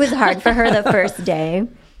because it was hard for her the first day.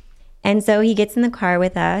 And so he gets in the car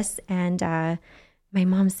with us. And my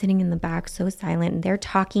mom's sitting in the back so silent. And they're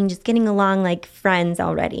talking, just getting along like friends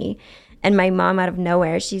already. And my mom, out of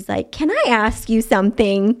nowhere, she's like, can I ask you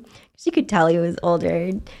something? She could tell he was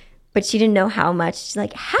older, but she didn't know how much. She's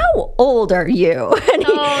like, how old are you?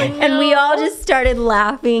 And we all just started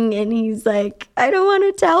laughing. And he's like, I don't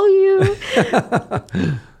want to tell you.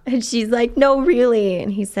 And she's like, no, really.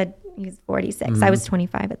 And he said he's 46. I was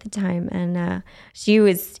 25 at the time. And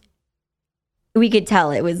we could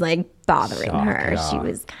tell it was bothering her. Yeah. She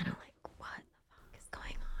was kind of like, what the fuck is going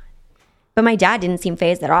on? But my dad didn't seem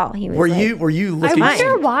fazed at all. He was were you looking? I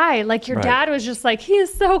wonder why. Your dad was just like, he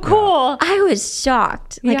is so cool. I was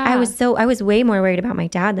shocked. I was way more worried about my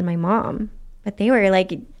dad than my mom. But they were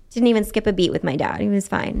didn't even skip a beat with my dad. He was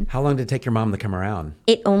fine. How long did it take your mom to come around?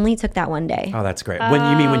 It only took that one day. Oh, that's great.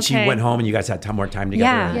 When she went home and you guys had more time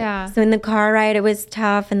together? Yeah. So in the car ride, it was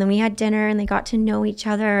tough. And then we had dinner and they got to know each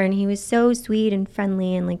other. And he was so sweet and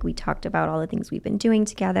friendly. And we talked about all the things we've been doing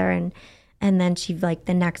together. And And then she, like,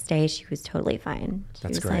 the next day, she was totally fine. She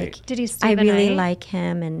That's was great. Like, did he stay I the really night? like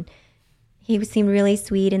him, and he seemed really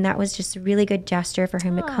sweet, and that was just a really good gesture for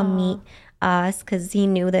him to come meet us, because he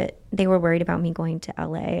knew that they were worried about me going to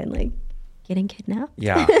LA and, like, getting kidnapped.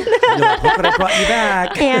 Yeah. You're like, look what I brought you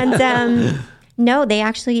back. And no, they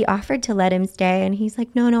actually offered to let him stay, and he's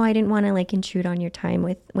like, no, I didn't want to, like, intrude on your time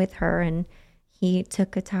with her, and he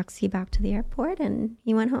took a taxi back to the airport, and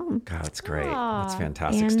he went home. God, that's great. That's a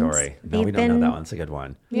fantastic And story. No, we don't know that one. It's a good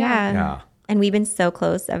one. Yeah. And we've been so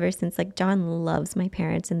close ever since. Like, John loves my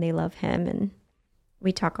parents, and they love him, and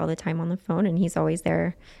we talk all the time on the phone, and he's always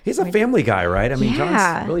there. He's a family guy, right? I mean,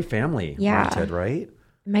 Yeah. John's really family oriented, right?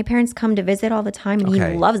 My parents come to visit all the time, and he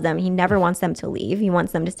loves them. He never wants them to leave. He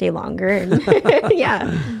wants them to stay longer. And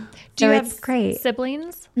yeah. Do you it's have great.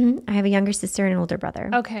 siblings? Mhm. I have a younger sister and an older brother.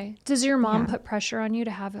 Okay. Does your mom put pressure on you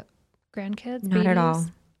to have grandkids? Not at all.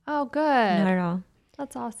 Oh, good. Not at all.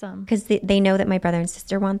 That's awesome. Because they know that my brother and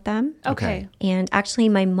sister want them. Okay. And actually,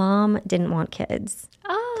 my mom didn't want kids.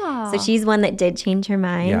 Oh. So she's one that did change her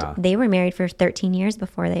mind. Yeah. They were married for 13 years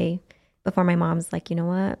before my mom's like, you know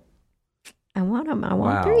what? I want them. I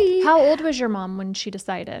want 3. How old was your mom when she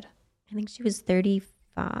decided? I think she was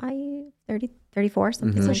 35, 34,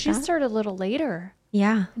 something So like she that. started a little later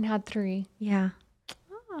Yeah. and had 3. Yeah.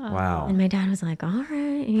 Wow. And my dad was like, all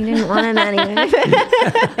right. He didn't want him anyway.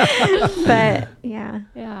 But yeah,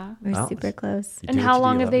 Yeah. we're super close. You And do how what you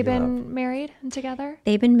long do, have love they what you love. been married and together?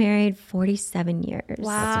 They've been married 47 years. Wow.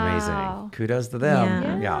 That's amazing. Kudos to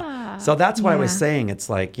them. Yeah. So that's why I was Yeah. saying it's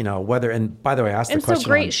like, whether, and by the way, I asked the And so question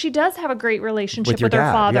great. on- She does have a great relationship with your with her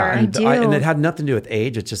dad. father. Yeah. And, I do. and it had nothing to do with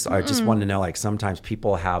age. It's just, I just wanted to know, like, sometimes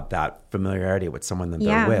people have that familiarity with someone that they're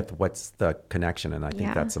Yeah. with. What's the connection? And I think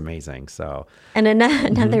Yeah. that's amazing. So And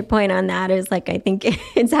another point on that is, like, I think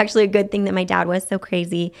it's actually a good thing that my dad was so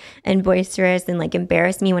crazy and boisterous and, like,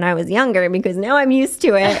 embarrassed me when I was younger, because now I'm used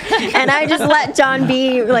to it. And I just let John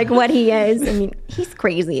be, like, what he is. I mean, he's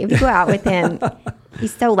crazy. If you go out with him,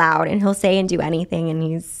 he's so loud, and he'll say and do anything, and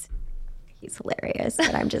he's hilarious.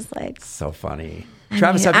 But I'm just like, so funny.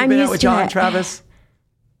 Travis, have you I'm been out used with to John, it. Travis?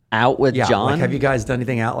 Out with Yeah. John? Like, have you guys done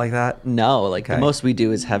anything out like that? No, like Okay. the most we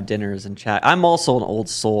do is have dinners and chat. I'm also an old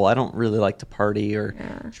soul. I don't really like to party or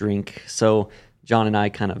drink. So John and I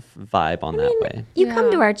kind of vibe on that way. you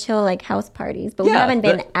come to our chill, like, house parties, but we Yeah, haven't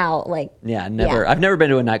been but- out, like, Yeah, never. I've never been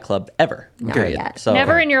to a nightclub ever. Period. yet. So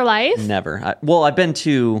Never in your life? Never. I've been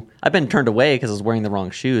turned away because I was wearing the wrong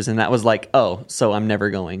shoes, and that was like, oh, so I'm never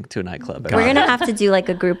going to a nightclub. we're going to have to do, like,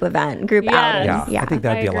 a group Yes. outing. I think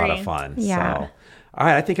that'd I be a lot agree. of fun. Yeah. So. All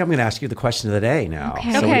right, I think I'm going to ask you the question of the day now.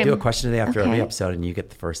 Okay. So we Okay. do a question of the day after every Okay. episode, and you get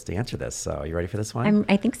the first to answer this. So you ready for this one?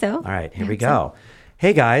 I think so. All right, here we go.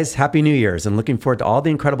 Hey guys, Happy New Year's, and looking forward to all the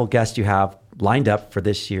incredible guests you have lined up for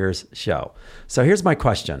this year's show. So here's my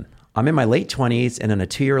question. I'm in my late 20s and in a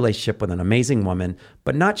 2-year relationship with an amazing woman,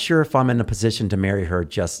 but not sure if I'm in a position to marry her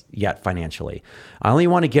just yet financially. I only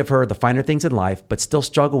want to give her the finer things in life, but still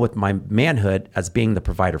struggle with my manhood as being the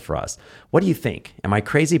provider for us. What do you think? Am I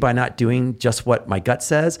crazy by not doing just what my gut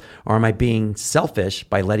says, or am I being selfish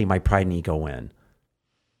by letting my pride and ego win?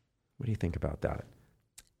 What do you think about that?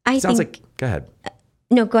 Sounds like, go ahead.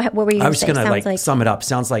 No, go ahead. What were you I going was to just say? going to Sounds sum it up.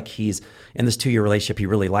 Sounds like he's in this 2-year relationship. He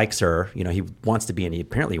really likes her. He wants to be, and he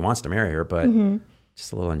apparently wants to marry her, but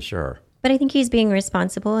just a little unsure. But I think he's being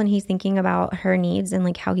responsible, and he's thinking about her needs and,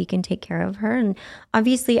 like, how he can take care of her. And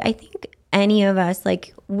obviously, I think any of us,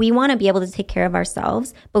 like, we want to be able to take care of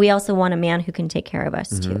ourselves, but we also want a man who can take care of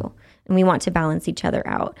us too. And we want to balance each other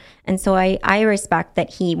out. And so I respect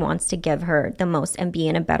that he wants to give her the most and be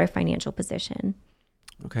in a better financial position.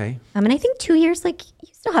 Okay. And I think 2 years, like,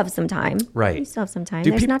 you still have some time. Right. You still have some time.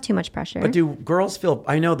 Do There's peop- not too much pressure. But do girls feel,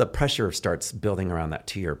 I know the pressure starts building around that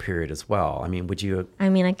 2-year period as well. I mean, would you I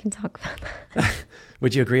mean, I can talk about that.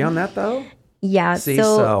 would you agree on that though? Yeah. See,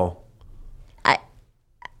 so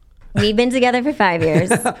we've been together for 5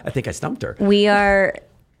 years. I think I stumped her. We are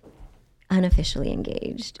unofficially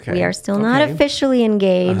engaged. Okay. We are still not Okay. officially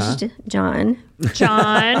engaged, John.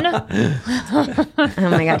 John, Oh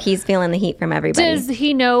my God, he's feeling the heat from everybody. does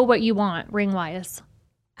he know what you want ring wise?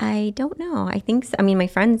 I don't know. I think so. I mean, my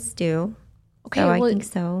friends do. Okay, So I well- think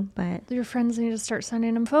so, but Your friends need to start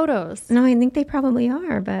sending him photos. no, I think they probably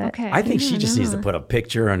are. But Okay. I think she just needs to put a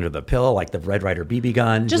picture under the pillow, like the Red Ryder BB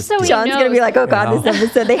gun. Just so do- he John's knows. gonna be like, "Oh God, this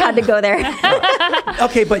episode they had to go there."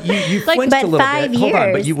 Okay, but you Like, flinched but a little 5 bit. Hold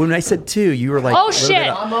on, but years. you when I said 2, you were like, Oh a little shit!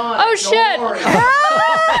 bit Oh shit!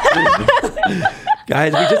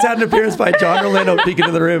 Guys, we just had an appearance by John Orlando peek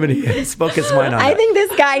into the room, and he spoke his mind on it. I think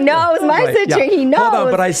this guy knows my situation. He knows. Hold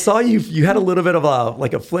on, but I saw you had a little bit of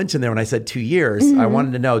a flinch in there when I said 2 years. I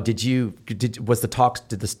wanted to know, did the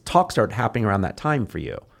talk start happening around that time for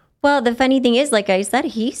you? Well, the funny thing is, like I said,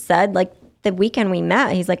 he said, like, the weekend we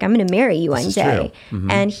met, he's like, I'm going to marry you one day.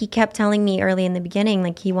 And he kept telling me early in the beginning,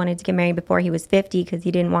 like, he wanted to get married before he was 50 because he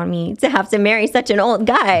didn't want me to have to marry such an old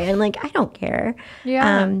guy. And like, I don't care.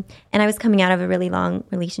 Yeah. And I was coming out of a really long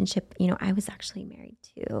relationship. You know, I was actually married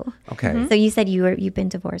too. Okay. So you said you've been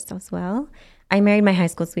divorced as well. I married my high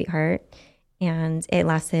school sweetheart, and it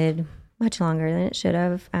lasted much longer than it should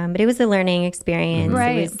have. But it was a learning experience.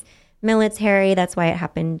 Right. It was military. That's why it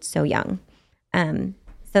happened so young.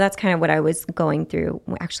 So that's kind of what I was going through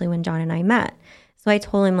actually when John and I met. So I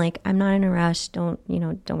told him, like, I'm not in a rush. Don't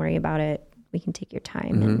worry about it. We can take your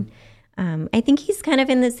time. And I think he's kind of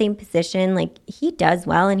in the same position. Like, he does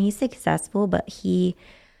well and he's successful, but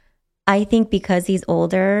I think because he's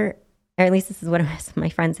older, or at least this is what my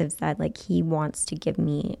friends have said, like, he wants to give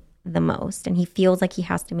me the most and he feels like he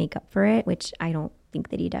has to make up for it, which I don't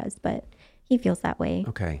think that he does, but he feels that way.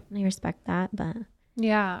 Okay. And I respect that, but...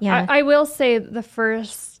 Yeah. Yeah. I will say the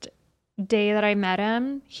first day that I met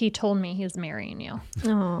him, he told me he's marrying you.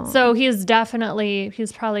 Oh. So he's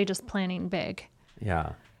probably just planning big.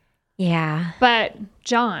 Yeah. Yeah. But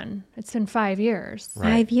John, it's been 5 years.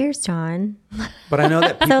 Right. 5 years, John. But I know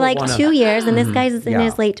that people So like 2 years, and this guy's in Yeah.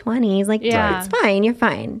 his late 20s. Like, Yeah. it's fine. You're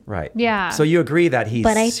fine. Right. Yeah. So you agree that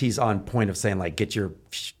But he's on point of saying, like,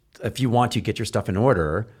 if you want to get your stuff in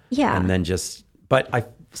order. Yeah. And then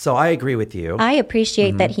so I agree with you. I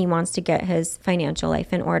appreciate that he wants to get his financial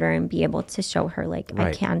life in order and be able to show her, like, I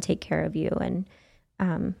Right. can take care of you, and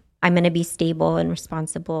I'm going to be stable and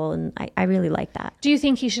responsible. And I really like that. Do you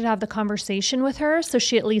think he should have the conversation with her so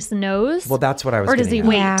she at least knows? Well, that's what I was Or does he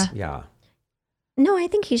getting at. wait? Yeah. Yeah. No, I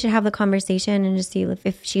think he should have the conversation and just see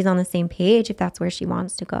if she's on the same page, if that's where she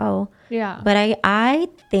wants to go. Yeah. But I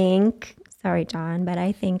think, sorry, John, but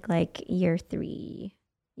I think like year 3,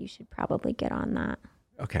 you should probably get on that.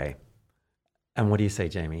 Okay. And what do you say,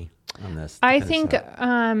 Jamie, on this? I think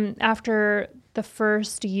after the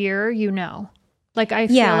first year, like, I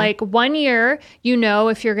feel Yeah. like 1 year,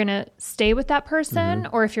 if you're going to stay with that person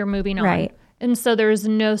or if you're moving on. Right. And so there's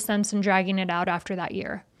no sense in dragging it out after that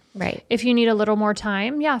year. Right. If you need a little more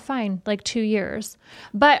time, yeah, fine, like 2 years.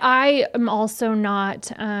 But I am also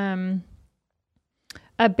not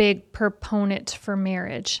a big proponent for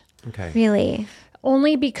marriage. Okay. Really?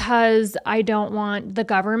 Only because I don't want the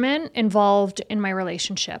government involved in my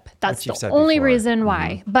relationship. That's you've the said only before. reason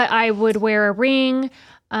why. But I would wear a ring.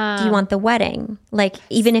 Do you want the wedding? Like,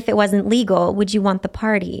 even if it wasn't legal, would you want the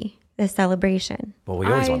party, the celebration? Well, we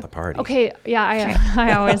always want the party. Okay, yeah,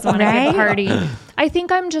 I always want to Right? have a party. I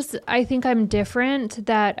think I'm different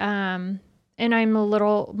that, and I'm a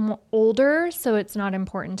little more older, so it's not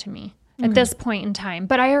important to me at this point in time.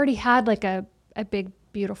 But I already had like a big,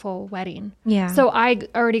 beautiful wedding. Yeah. So I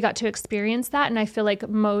already got to experience that, and I feel like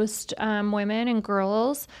most women and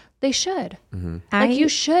girls, they should. Like, you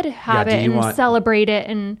should have do it you and want- celebrate it.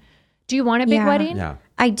 And do you want a big Yeah. wedding? Yeah.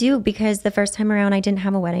 I do, because the first time around I didn't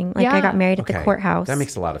have a wedding. Like, I Yeah. got married at the Okay. courthouse. That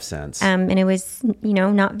makes a lot of sense. And it was,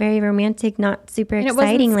 not very romantic, not super And it wasn't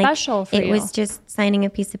exciting. Like, special for it you. was just signing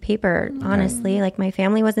a piece of paper, honestly. Like, my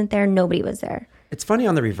family wasn't there. Nobody was there. It's funny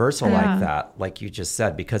on the reversal like that, like you just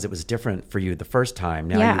said, because it was different for you the first time.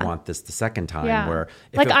 Now Yeah. you want this the second time. Yeah. Where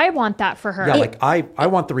if like, it- I want that for her. Yeah, like I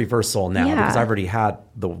want the reversal now Yeah. because I've already had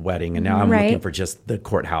the wedding and now I'm Right. looking for just the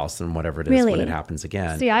courthouse and whatever it is Really? when it happens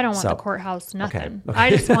again. See, I don't want So- the courthouse, nothing. Okay. I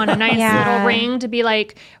just want a nice Yeah. little ring to be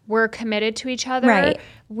like, we're committed to each other. Right.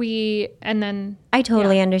 And then, I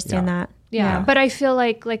totally understand Yeah. that. yeah. But I feel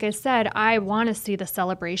like I said, I want to see the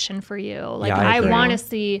celebration for you. Like, Yeah, I I agree. want to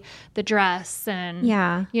see the dress and,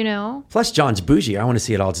 Yeah. Plus, John's bougie. I want to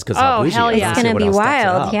see it all just because how Oh, bougie hell it is. yeah. I It's wanna see gonna what be else decks it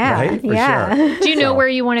wild. up, Yeah. right? For Yeah. sure. Do you know where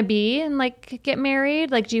you want to be and like get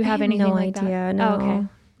married? Like, do you have anything no like idea. that? No. Oh, okay.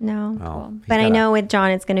 No. Oh, he's But I gotta- know with John,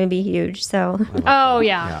 it's going to be huge. So, Oh,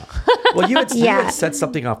 yeah. Yeah. Well, you had Yeah. said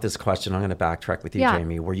something off this question. I'm going to backtrack with you, Yeah.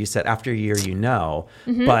 Jamie, where you said after a year,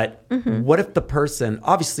 but what if the person,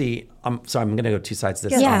 obviously, I'm going to go two sides to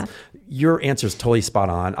this. Yeah. Your answer is totally spot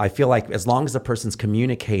on. I feel like as long as the person's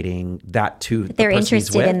communicating that to the They're person he's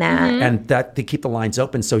interested with, in that. and that they keep the lines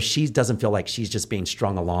open so she doesn't feel like she's just being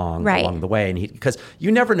strung along Right. along the way. And because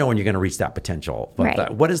you never know when you're going to reach that potential. But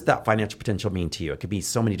Right. what does that financial potential mean to you? It could be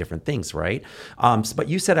so many different things, right? But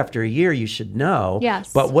you said after a year you should know.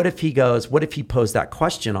 Yes. But what if he posed that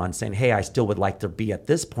question on saying, hey, I still would like to be at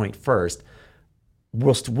this point first.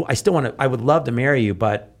 I would love to marry you,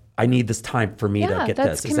 but I need this time for me to get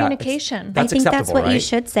that's this. communication. That's I think that's acceptable, what you right?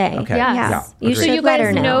 should say. Okay. Yes. You So should you let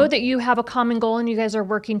her guys know that you have a common goal and you guys are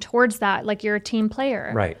working towards that. Like you're a team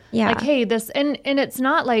player. Right. Yeah. Like, hey, this, and it's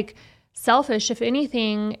not like selfish. If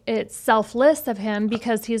anything, it's selfless of him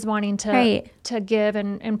because he's wanting to give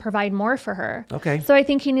and provide more for her. Okay. So I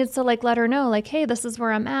think he needs to like let her know, like, hey, this is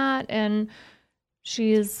where I'm at, and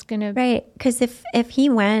she's gonna Because if he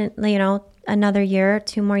went, another year,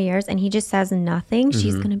 2 more years, and he just says nothing,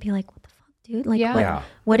 she's gonna be like, what the fuck, dude? Like,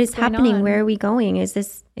 what is happening? on? Where are we going? Is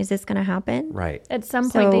this gonna happen? Right. At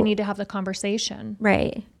some point, they need to have the conversation.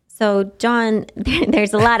 Right. So John,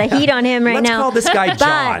 there's a lot of heat on him right Let's now. call this guy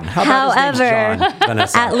John. How about his name's John,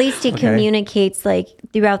 Vanessa? At least he communicates like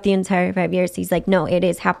throughout the entire 5 years. He's like, no, it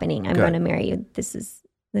is happening. I'm going to marry you. This is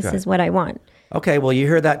what I want. Okay, well, you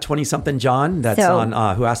hear that 20-something John that's on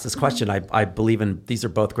who asked this question. I believe in these are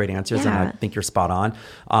both great answers, and I think you're spot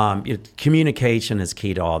on. Communication is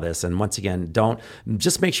key to all this, and once again,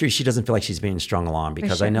 just make sure she doesn't feel like she's being strung along,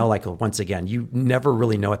 because I know, like, once again, you never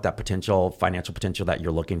really know what that financial potential that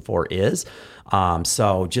you're looking for is.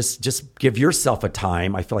 So just give yourself a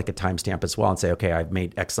time. I feel like a timestamp as well, and say, okay, I've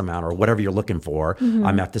made X amount or whatever you're looking for.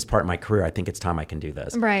 I'm at this part of my career. I think it's time I can do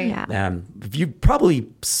this. Right. Yeah. You probably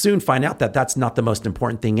soon find out that that's not the most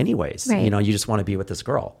important thing anyways. Right. You just want to be with this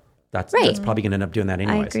girl. That's probably going to end up doing that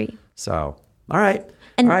anyways. I agree. So, all right.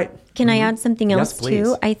 And all right. Can I add something else please.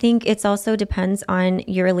 too? I think it's also depends on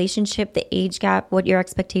your relationship, the age gap, what your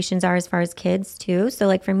expectations are as far as kids too. So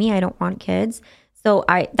like for me, I don't want kids. So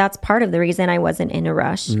that's part of the reason I wasn't in a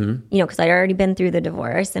rush, because I'd already been through the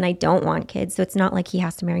divorce and I don't want kids. So it's not like he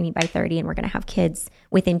has to marry me by 30 and we're going to have kids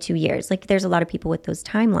within 2 years. Like there's a lot of people with those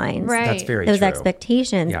timelines, Right. That's very those true.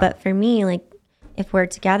 expectations. Yeah. But for me, like if we're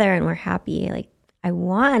together and we're happy, like I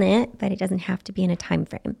want it, but it doesn't have to be in a time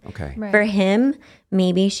frame. Okay. Right. For him,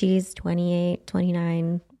 maybe she's 28,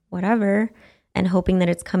 29, whatever, and hoping that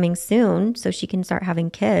it's coming soon so she can start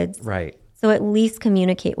having kids. Right. So at least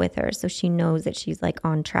communicate with her so she knows that she's like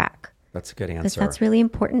on track. That's a good Because answer. that's really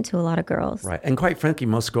important to a lot of girls. Right. And quite frankly,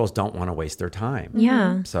 most girls don't want to waste their time.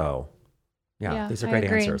 Yeah. So, Yeah, these are I great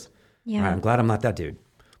agree. answers. Yeah. All right, I'm glad I'm not that dude.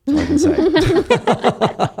 That's all I can say.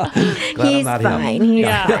 Glad He's I'm not fine. him. He's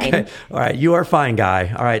Yeah. fine. Okay. All right. You are fine,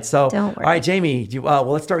 guy. All right. So, Don't worry. all right, Jamie,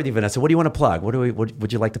 let's start with you, Vanessa. What do you want to plug? What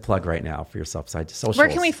would you like to plug right now for yourself? Socials? Where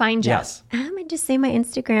can we find you? Yes. I just say my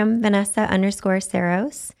Instagram,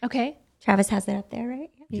 Vanessa_Serros. Okay. Travis has it up there, right?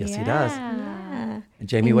 Yes, he does. Yeah. And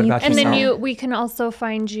Jamie, what about And yourself? then we can also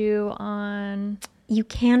find you on. You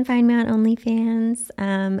can find me on OnlyFans.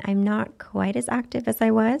 I'm not quite as active as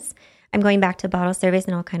I was. I'm going back to bottle service,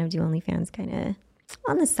 and I'll kind of do OnlyFans kind of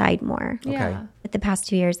on the side more. Yeah. But the past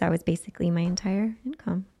 2 years, that was basically my entire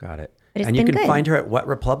income. Got it. But it's and you been can good. find her at What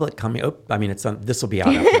Republic coming. Oh, I mean, this will be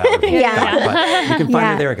out after that. But you can find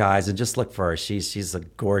her there, guys, and just look for her. She's a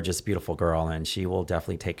gorgeous, beautiful girl, and she will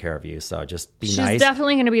definitely take care of you. So just be She's nice.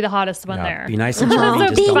 definitely going to be the hottest one there. Be nice and charming.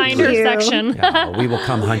 Also, Just don't find do her it. section. Yeah, we will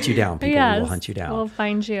come hunt you down, people. Yes, We will hunt you down. We'll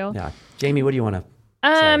find you. Yeah, Jamie, what do you want to?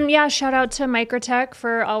 Yeah, shout out to Microtech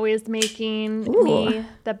for always making me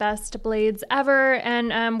the best blades ever.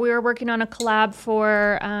 And we were working on a collab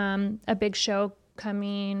for a big show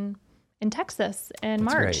coming in Texas in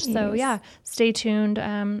March. great. So yeah, stay tuned.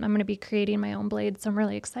 I'm going to be creating my own blades. So I'm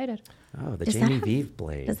really excited. Oh, the Does that Jamie have- Vive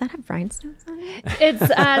blade. Does that have rhinestones on it? It's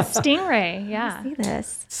Stingray. Yeah. See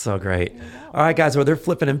this. So great. All right, guys. Well, they're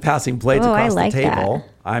flipping and passing blades Oh, I across like the table. that.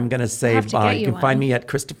 I'm going to say have to get you you can find one. me at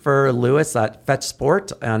Christopher Lewis at Fetch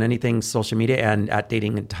Sport on anything social media, and at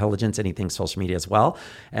Dating Intelligence, anything social media as well.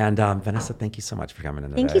 And Vanessa, thank you so much for coming in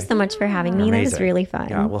today. Thank you so much for having me. That was Amazing. really fun.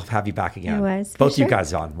 Yeah, we'll have you back again. It was, for Both you sure.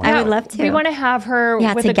 guys on. I would love to. We want to have her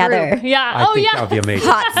with together. a group. Yeah. I think yeah. that would be amazing.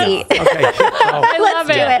 Hot seat. Okay. Oh, I love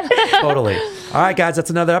it. totally. All right, guys.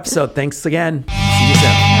 That's another episode. Thanks again. See you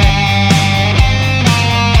soon.